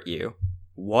want to hurt you.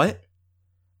 What?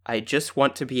 I just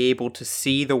want to be able to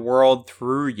see the world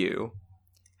through you.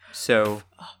 So,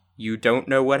 you don't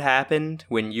know what happened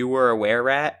when you were a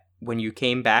were-rat? When you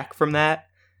came back from that?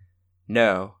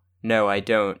 No, I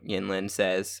don't, Yinlin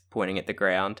says, pointing at the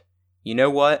ground. You know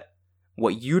what?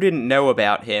 What you didn't know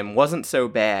about him wasn't so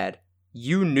bad.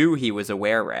 You knew he was a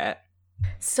were-rat.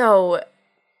 So,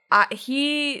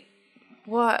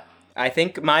 what? I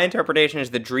think my interpretation is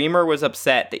the dreamer was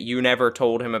upset that you never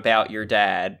told him about your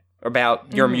dad,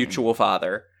 about your mutual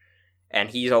father, and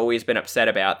he's always been upset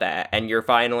about that, and you're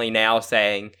finally now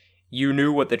saying, you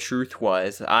knew what the truth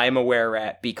was. I'm a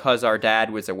were-rat because our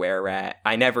dad was a were-rat.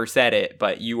 I never said it,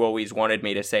 but you always wanted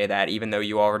me to say that, even though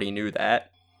you already knew that.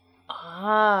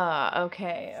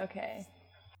 Okay.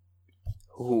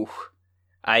 Ooh.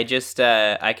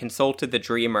 I consulted the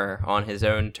dreamer on his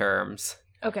own terms.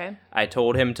 Okay. I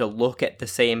told him to look at the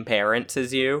same parents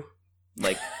as you,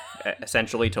 like,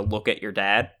 essentially to look at your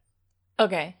dad.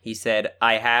 Okay. He said,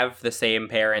 I have the same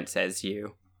parents as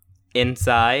you.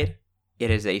 Inside,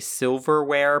 it is a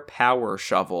silverware power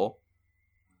shovel.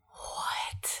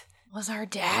 What? Was our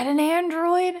dad an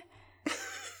android?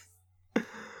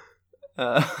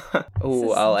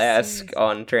 I'll ask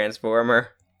on Transformer.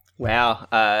 Wow.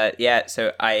 Yeah,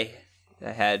 so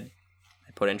I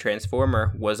put in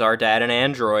Transformer. Was our dad an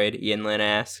android? Yinlin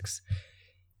asks.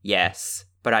 Yes,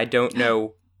 but I don't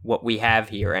know what we have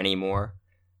here anymore.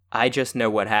 I just know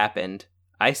what happened.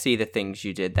 I see the things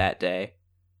you did that day.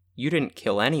 You didn't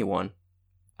kill anyone.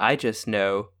 I just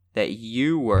know that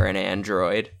you were an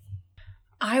android.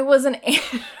 I was an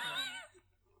android.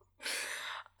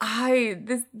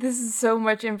 This is so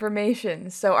much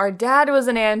information. So our dad was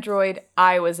an android,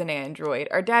 I was an android.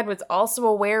 Our dad was also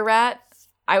a were-rat,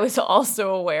 I was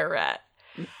also a were-rat.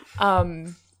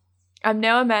 I'm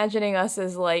now imagining us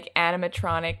as like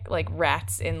animatronic like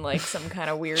rats in like some kind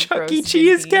of weird Chuck E.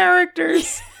 Cheese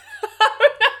characters.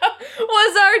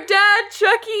 Was our dad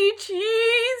Chuck E.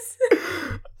 Cheese?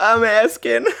 I'm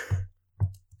asking.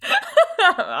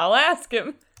 I'll ask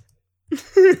him.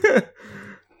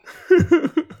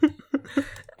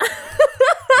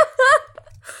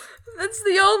 That's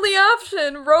the only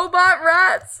option. Robot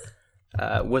rats.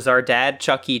 Was our dad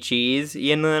Chuck E. Cheese?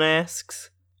 Yinlin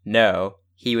asks. No,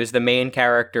 he was the main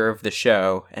character of the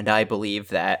show, and I believe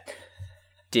that.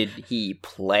 Did he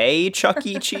play Chuck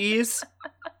E. Cheese?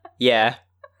 Yeah.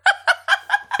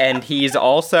 And he's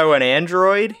also an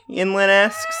android? Yinlin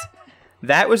asks.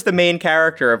 That was the main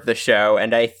character of the show,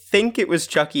 and I think it was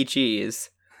Chuck E. Cheese.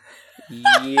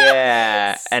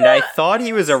 Yeah, and I thought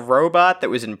he was a robot that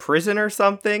was in prison or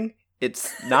something.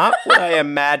 It's not what I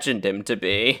imagined him to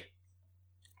be.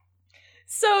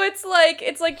 So it's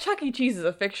like Chuck E. Cheese is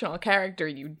a fictional character,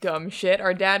 you dumb shit.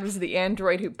 Our dad was the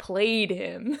android who played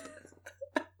him.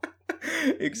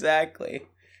 Exactly.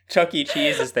 Chuck E.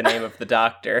 Cheese is the name of the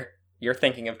doctor. You're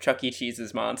thinking of Chuck E.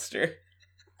 Cheese's monster.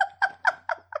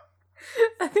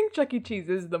 I think Chuck E. Cheese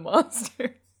is the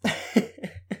monster.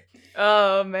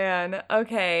 Oh, man.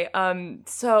 Okay,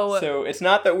 So it's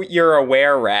not that you're a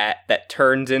were-rat that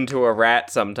turns into a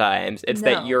rat sometimes. It's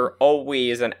that you're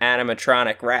always an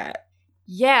animatronic rat.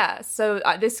 Yeah, so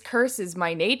this curse is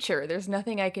my nature. There's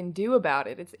nothing I can do about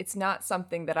it. It's not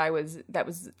something that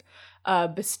was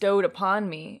bestowed upon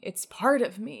me. It's part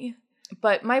of me.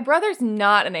 But my brother's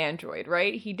not an android,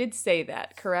 right? He did say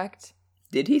that, correct?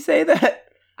 Did he say that?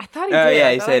 I thought he did. Oh,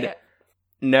 yeah, he said,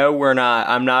 no, we're not.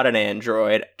 I'm not an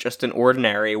android. Just an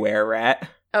ordinary were-rat.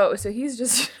 Oh, so he's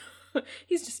just...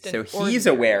 he's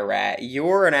a were-rat.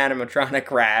 You're an animatronic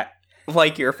rat.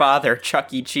 Like your father,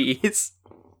 Chuck E. Cheese.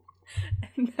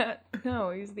 No,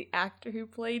 he's the actor who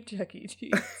played Chuck E.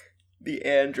 Cheese. The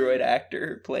android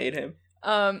actor who played him.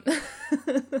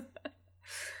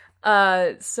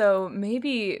 So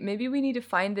maybe we need to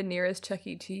find the nearest Chuck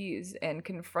E. Cheese and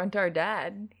confront our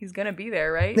dad. He's gonna be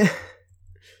there, right?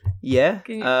 Yeah.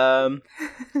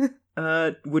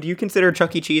 Would you consider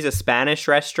Chuck E. Cheese a Spanish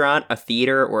restaurant, a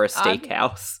theater, or a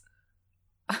steakhouse?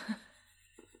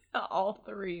 All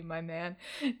three, my man.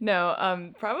 No,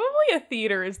 probably a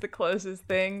theater is the closest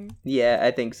thing. Yeah,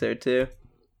 I think so too.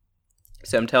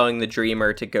 So I'm telling the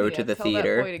dreamer to go to the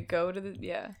theater. That boy to go to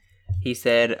the He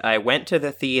said, I went to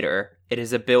the theater. It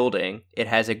is a building. It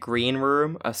has a green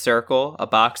room, a circle, a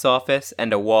box office,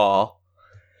 and a wall.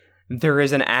 There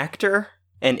is an actor,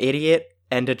 an idiot,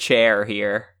 and a chair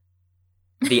here.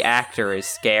 The actor is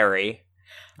scary.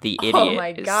 The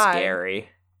idiot is scary.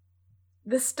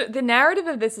 The narrative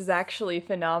of this is actually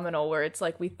phenomenal, where it's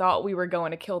like we thought we were going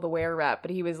to kill the were-rat,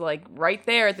 but he was like right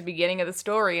there at the beginning of the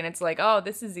story, and it's like, oh,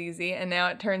 this is easy, and now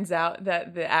it turns out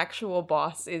that the actual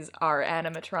boss is our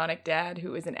animatronic dad,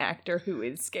 who is an actor who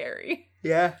is scary.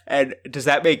 Yeah, and does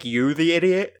that make you the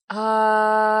idiot?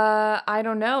 I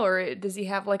don't know, or does he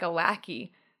have like a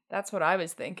lackey? That's what I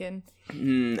was thinking.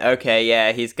 Okay,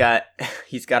 yeah, he's got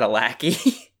a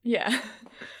lackey. Yeah.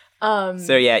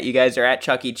 So yeah, you guys are at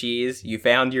Chuck E. Cheese. You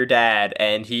found your dad,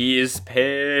 and he's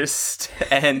pissed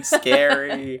and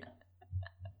scary.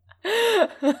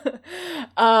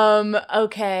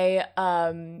 Okay.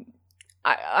 I'm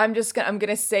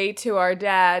gonna say to our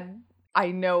dad,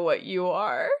 I know what you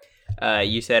are.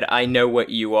 You said, I know what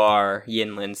you are,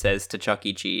 Yinlin says to Chuck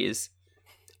E. Cheese.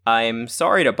 I'm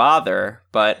sorry to bother,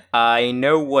 but I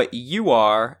know what you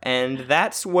are, and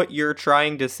that's what you're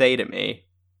trying to say to me.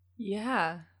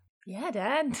 Yeah. Yeah,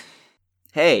 Dad.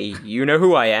 Hey, you know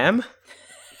who I am?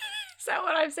 Is that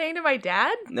what I'm saying to my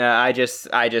dad? No, I just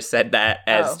said that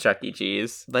as Chuck E.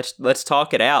 Cheese. Let's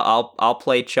talk it out. I'll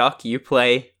play Chuck. You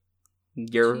play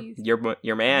your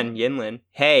man Yinlin.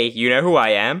 Hey, you know who I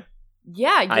am?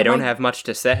 Yeah. I don't have much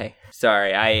to say.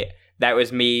 Sorry, that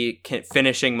was me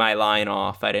finishing my line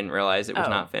off. I didn't realize it was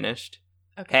not finished.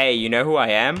 Okay. Hey, you know who I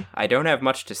am? I don't have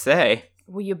much to say.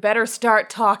 Well, you better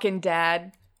start talking,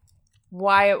 Dad.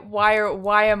 Why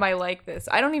am I like this?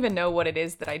 I don't even know what it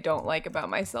is that I don't like about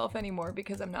myself anymore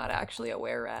because I'm not actually a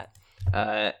were-rat.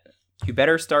 You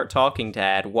better start talking,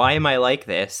 Dad. Why am I like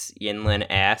this? Yinlin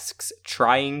asks,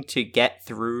 trying to get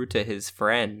through to his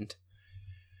friend.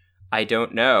 I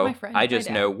don't know. My friend, I just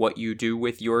know what you do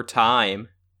with your time.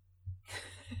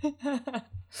 You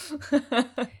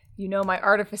know my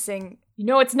artificing. You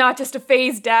know it's not just a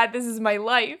phase, Dad. This is my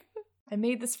life. I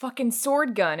made this fucking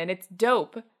sword gun and it's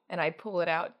dope. And I pull it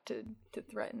out to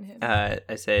threaten him. I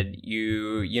said,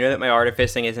 you know that my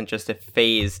artificing isn't just a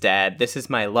phase, Dad. This is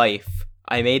my life.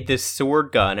 I made this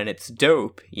sword gun and it's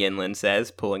dope, Yinlin says,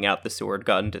 pulling out the sword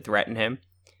gun to threaten him.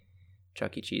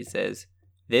 Chuck E. Cheese says,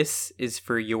 this is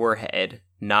for your head,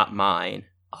 not mine.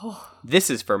 Oh. This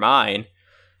is for mine.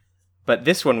 But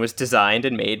this one was designed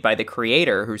and made by the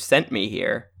creator who sent me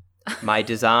here. My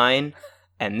design,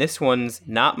 and this one's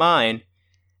not mine.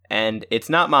 And it's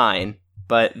not mine.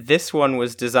 But this one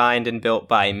was designed and built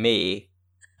by me,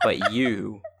 but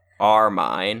you are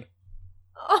mine.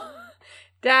 Oh,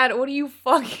 Dad, what are you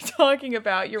fucking talking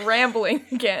about? You're rambling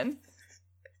again.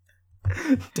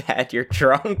 Dad, you're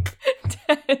drunk.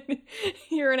 Dad,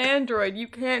 you're an android. You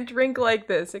can't drink like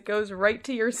this. It goes right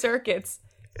to your circuits.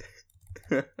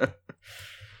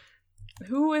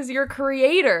 Who is your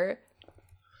creator?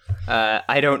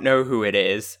 I don't know who it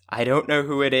is. I don't know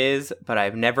who it is, but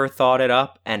I've never thought it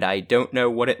up, and I don't know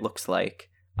what it looks like.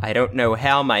 I don't know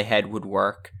how my head would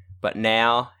work, but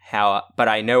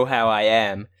I know how I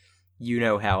am. You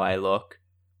know how I look.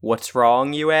 What's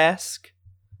wrong, you ask?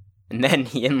 And then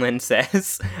Yinlin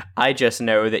says, I just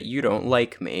know that you don't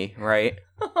like me, right?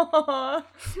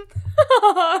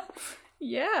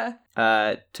 Yeah.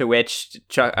 To which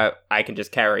Chuck, I can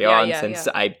just carry on since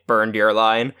I burned your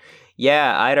line.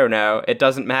 Yeah, I don't know. It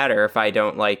doesn't matter if I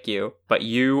don't like you, but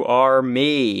you are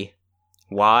me.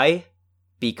 Why?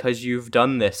 Because you've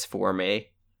done this for me.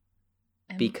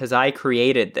 Because I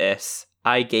created this.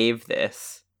 I gave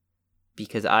this.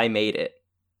 Because I made it.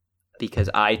 Because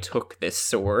I took this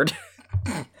sword.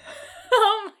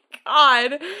 Oh my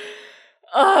god.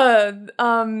 God,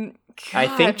 I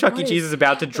think Chuck E. Cheese is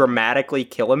about to dramatically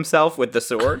kill himself with the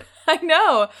sword. I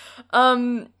know.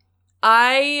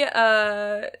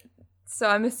 So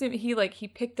I'm assuming he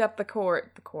picked up the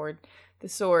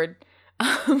sword.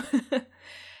 I'm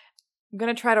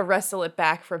gonna try to wrestle it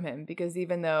back from him because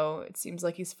even though it seems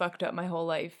like he's fucked up my whole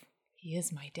life, he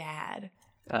is my dad.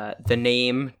 The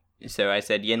name. So I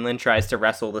said Yinlin tries to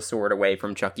wrestle the sword away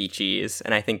from Chuck E. Cheese,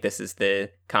 and I think this is the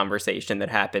conversation that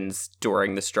happens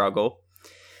during the struggle.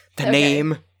 The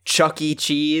name Chuck E.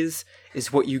 Cheese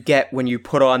is what you get when you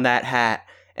put on that hat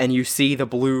and you see the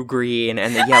blue-green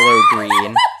and the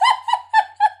yellow-green.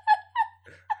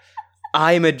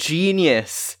 I'm a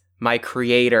genius. My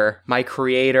creator.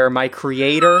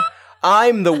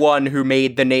 I'm the one who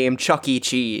made the name Chuck E.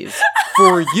 Cheese.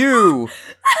 For you.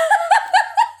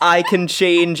 I can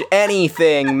change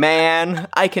anything, man.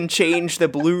 I can change the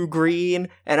blue-green,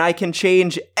 and I can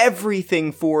change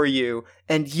everything for you.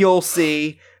 And you'll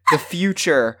see the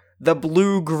future. The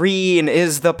blue-green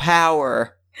is the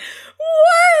power.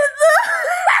 What?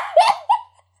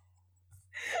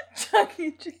 Chuck E.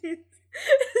 Cheese is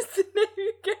the name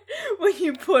you get when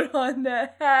you put on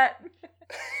that hat.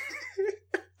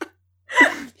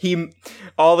 He,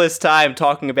 all this time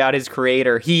talking about his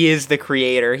creator, he is the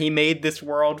creator. He made this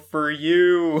world for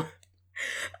you. He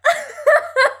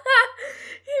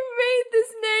made this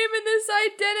name and this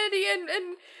identity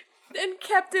and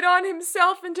kept it on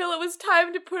himself until it was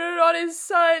time to put it on his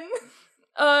son.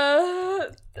 I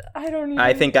don't even...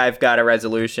 I think I've got a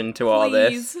resolution to all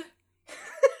this.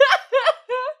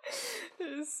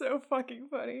 It is so fucking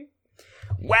funny.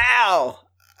 Wow!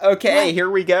 Okay, here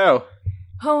we go.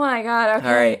 Oh my god, okay.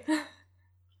 All right.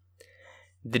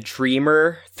 The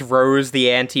dreamer throws the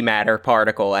antimatter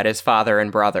particle at his father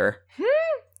and brother.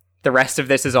 The rest of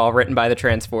this is all written by the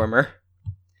Transformer.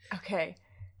 Okay.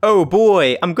 Oh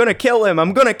boy, I'm gonna kill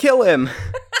him!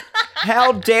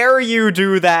 How dare you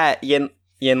do that,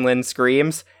 Yinlin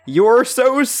screams. You're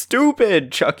so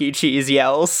stupid, Chuck E. Cheese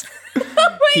yells.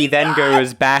 He then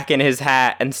goes back in his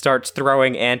hat and starts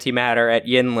throwing antimatter at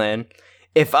Yinlin.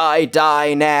 If I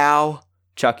die now,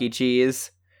 Chuck E.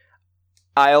 Cheese,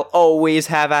 I'll always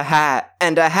have a hat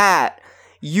and a hat.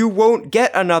 You won't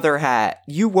get another hat.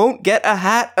 You won't get a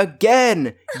hat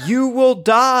again. You will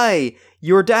die.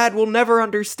 Your dad will never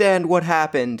understand what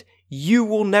happened. You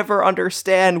will never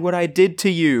understand what I did to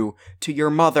you, to your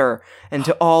mother, and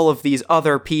to all of these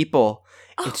other people.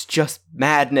 It's just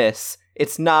madness.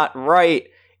 It's not right.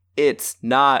 It's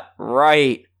not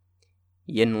right.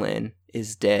 Yinlin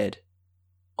is dead.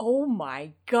 Oh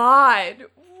my god.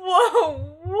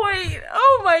 Whoa, wait.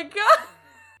 Oh my god.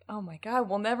 Oh my god,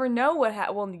 we'll never know what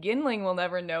happened. Well, Yinling will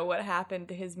never know what happened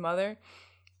to his mother.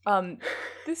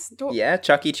 This story. Yeah,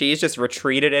 Chuck E. Cheese just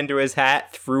retreated into his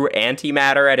hat, threw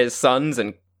antimatter at his sons,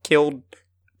 and killed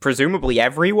presumably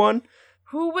everyone.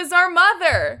 Who was our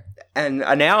mother? And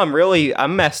now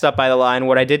I'm messed up by the line,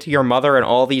 what I did to your mother and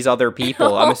all these other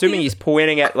people. I'm assuming he's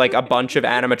pointing at like a bunch of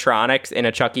animatronics in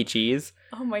a Chuck E. Cheese.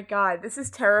 Oh my god, this is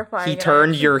terrifying. He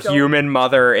turned your human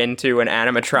mother into an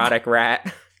animatronic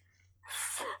rat.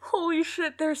 Holy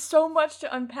shit, there's so much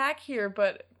to unpack here,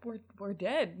 but we're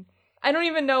dead. I don't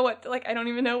even know what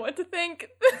to think.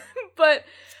 But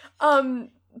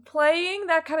playing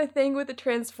that kind of thing with the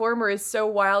Transformer is so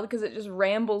wild because it just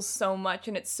rambles so much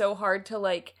and it's so hard to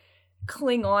like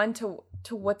cling on to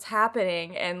what's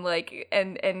happening and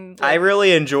I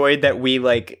really enjoyed that we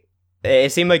like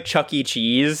it seemed like Chuck E.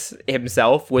 Cheese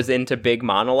himself was into big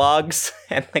monologues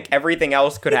and like everything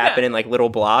else could happen in like little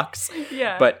blocks.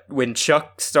 Yeah. But when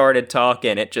Chuck started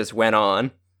talking, it just went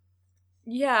on.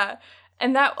 Yeah.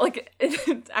 And that, like,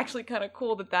 it's actually kind of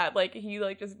cool that like, he,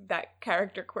 like, just, that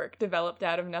character quirk developed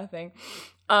out of nothing.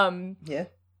 Yeah.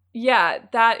 Yeah,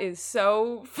 that is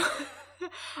so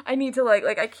I need to,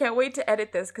 like, I can't wait to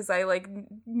edit this because I, like,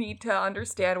 need to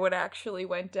understand what actually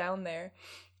went down there.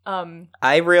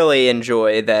 I really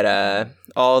enjoy that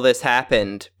all this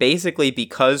happened basically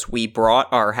because we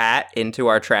brought our hat into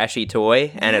our trashy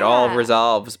toy, and it all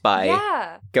resolves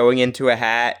by going into a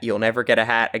hat. You'll never get a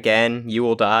hat again. You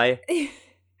will die.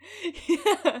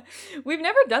 Yeah. We've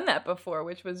never done that before,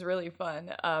 which was really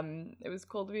fun. It was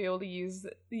cool to be able to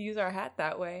use our hat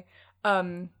that way.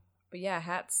 But yeah,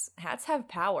 hats have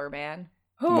power, man.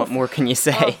 Oof. What more can you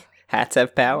say? Hats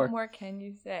have power. What more can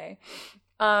you say?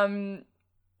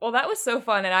 Well, that was so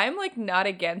fun, and I'm, like, not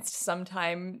against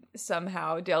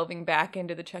somehow delving back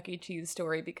into the Chuck E. Cheese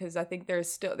story, because I think there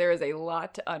is a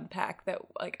lot to unpack that,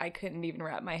 like, I couldn't even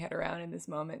wrap my head around in this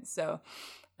moment. So,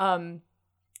 if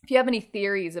you have any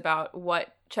theories about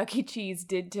what Chuck E. Cheese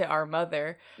did to our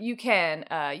mother, you can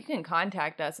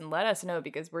contact us and let us know,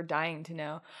 because we're dying to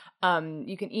know.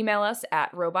 You can email us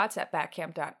at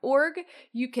robots@batcamp.org.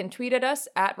 You can tweet at us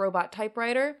at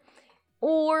robottypewriter.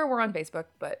 Or we're on Facebook,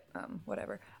 but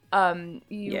whatever.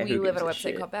 We live at a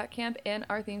website called Batcamp, and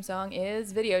our theme song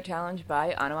is Video Challenge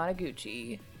by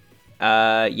Anamanaguchi.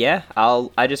 Yeah,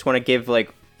 I just want to give,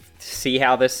 like, see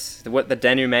how what the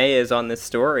denouement is on this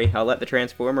story. I'll let the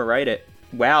Transformer write it.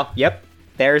 Wow, yep.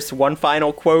 There's one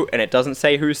final quote, and it doesn't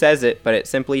say who says it, but it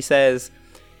simply says,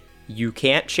 "You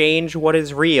can't change what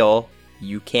is real.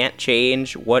 You can't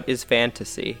change what is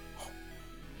fantasy."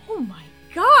 Oh my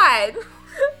god!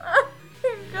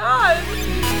 God.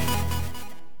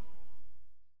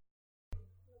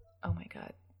 Oh my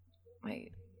god. My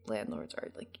landlords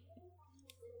are like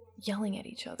yelling at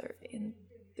each other in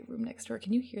the room next door.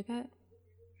 Can you hear that?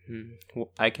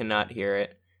 I cannot hear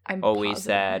it. I'm always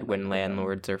sad when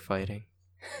landlords are fighting.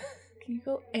 Can you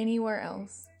go anywhere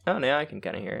else? Oh, now I can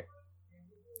kind of hear it.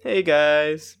 Hey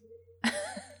guys.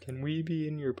 Can we be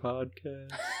in your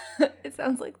podcast? It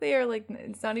sounds like they are, like,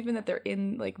 it's not even that they're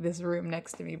in, like, this room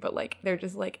next to me, but, like, they're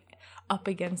just, like, up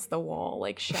against the wall,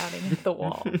 like, shouting at the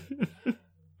wall.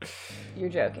 You're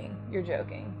joking.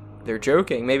 They're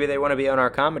joking. Maybe they want to be on our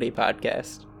comedy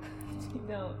podcast.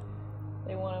 No.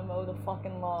 They want to mow the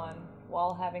fucking lawn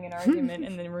while having an argument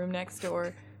in the room next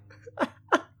door.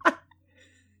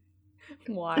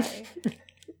 Why?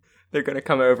 They're gonna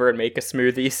come over and make a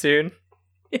smoothie soon.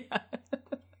 Yeah.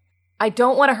 I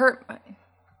don't want to hurt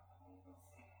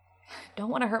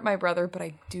my brother, but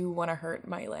I do want to hurt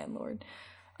my landlord.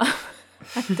 I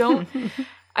don't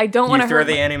want to throw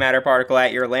the antimatter particle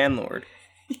at your landlord.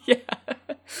 Yeah.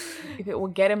 If it will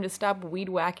get him to stop weed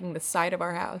whacking the side of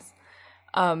our house.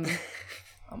 Oh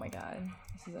my god.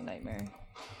 This is a nightmare.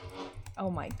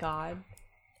 Oh my god.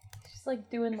 She's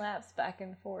like doing laps back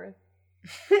and forth.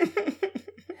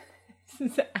 This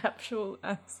is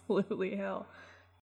absolutely hell.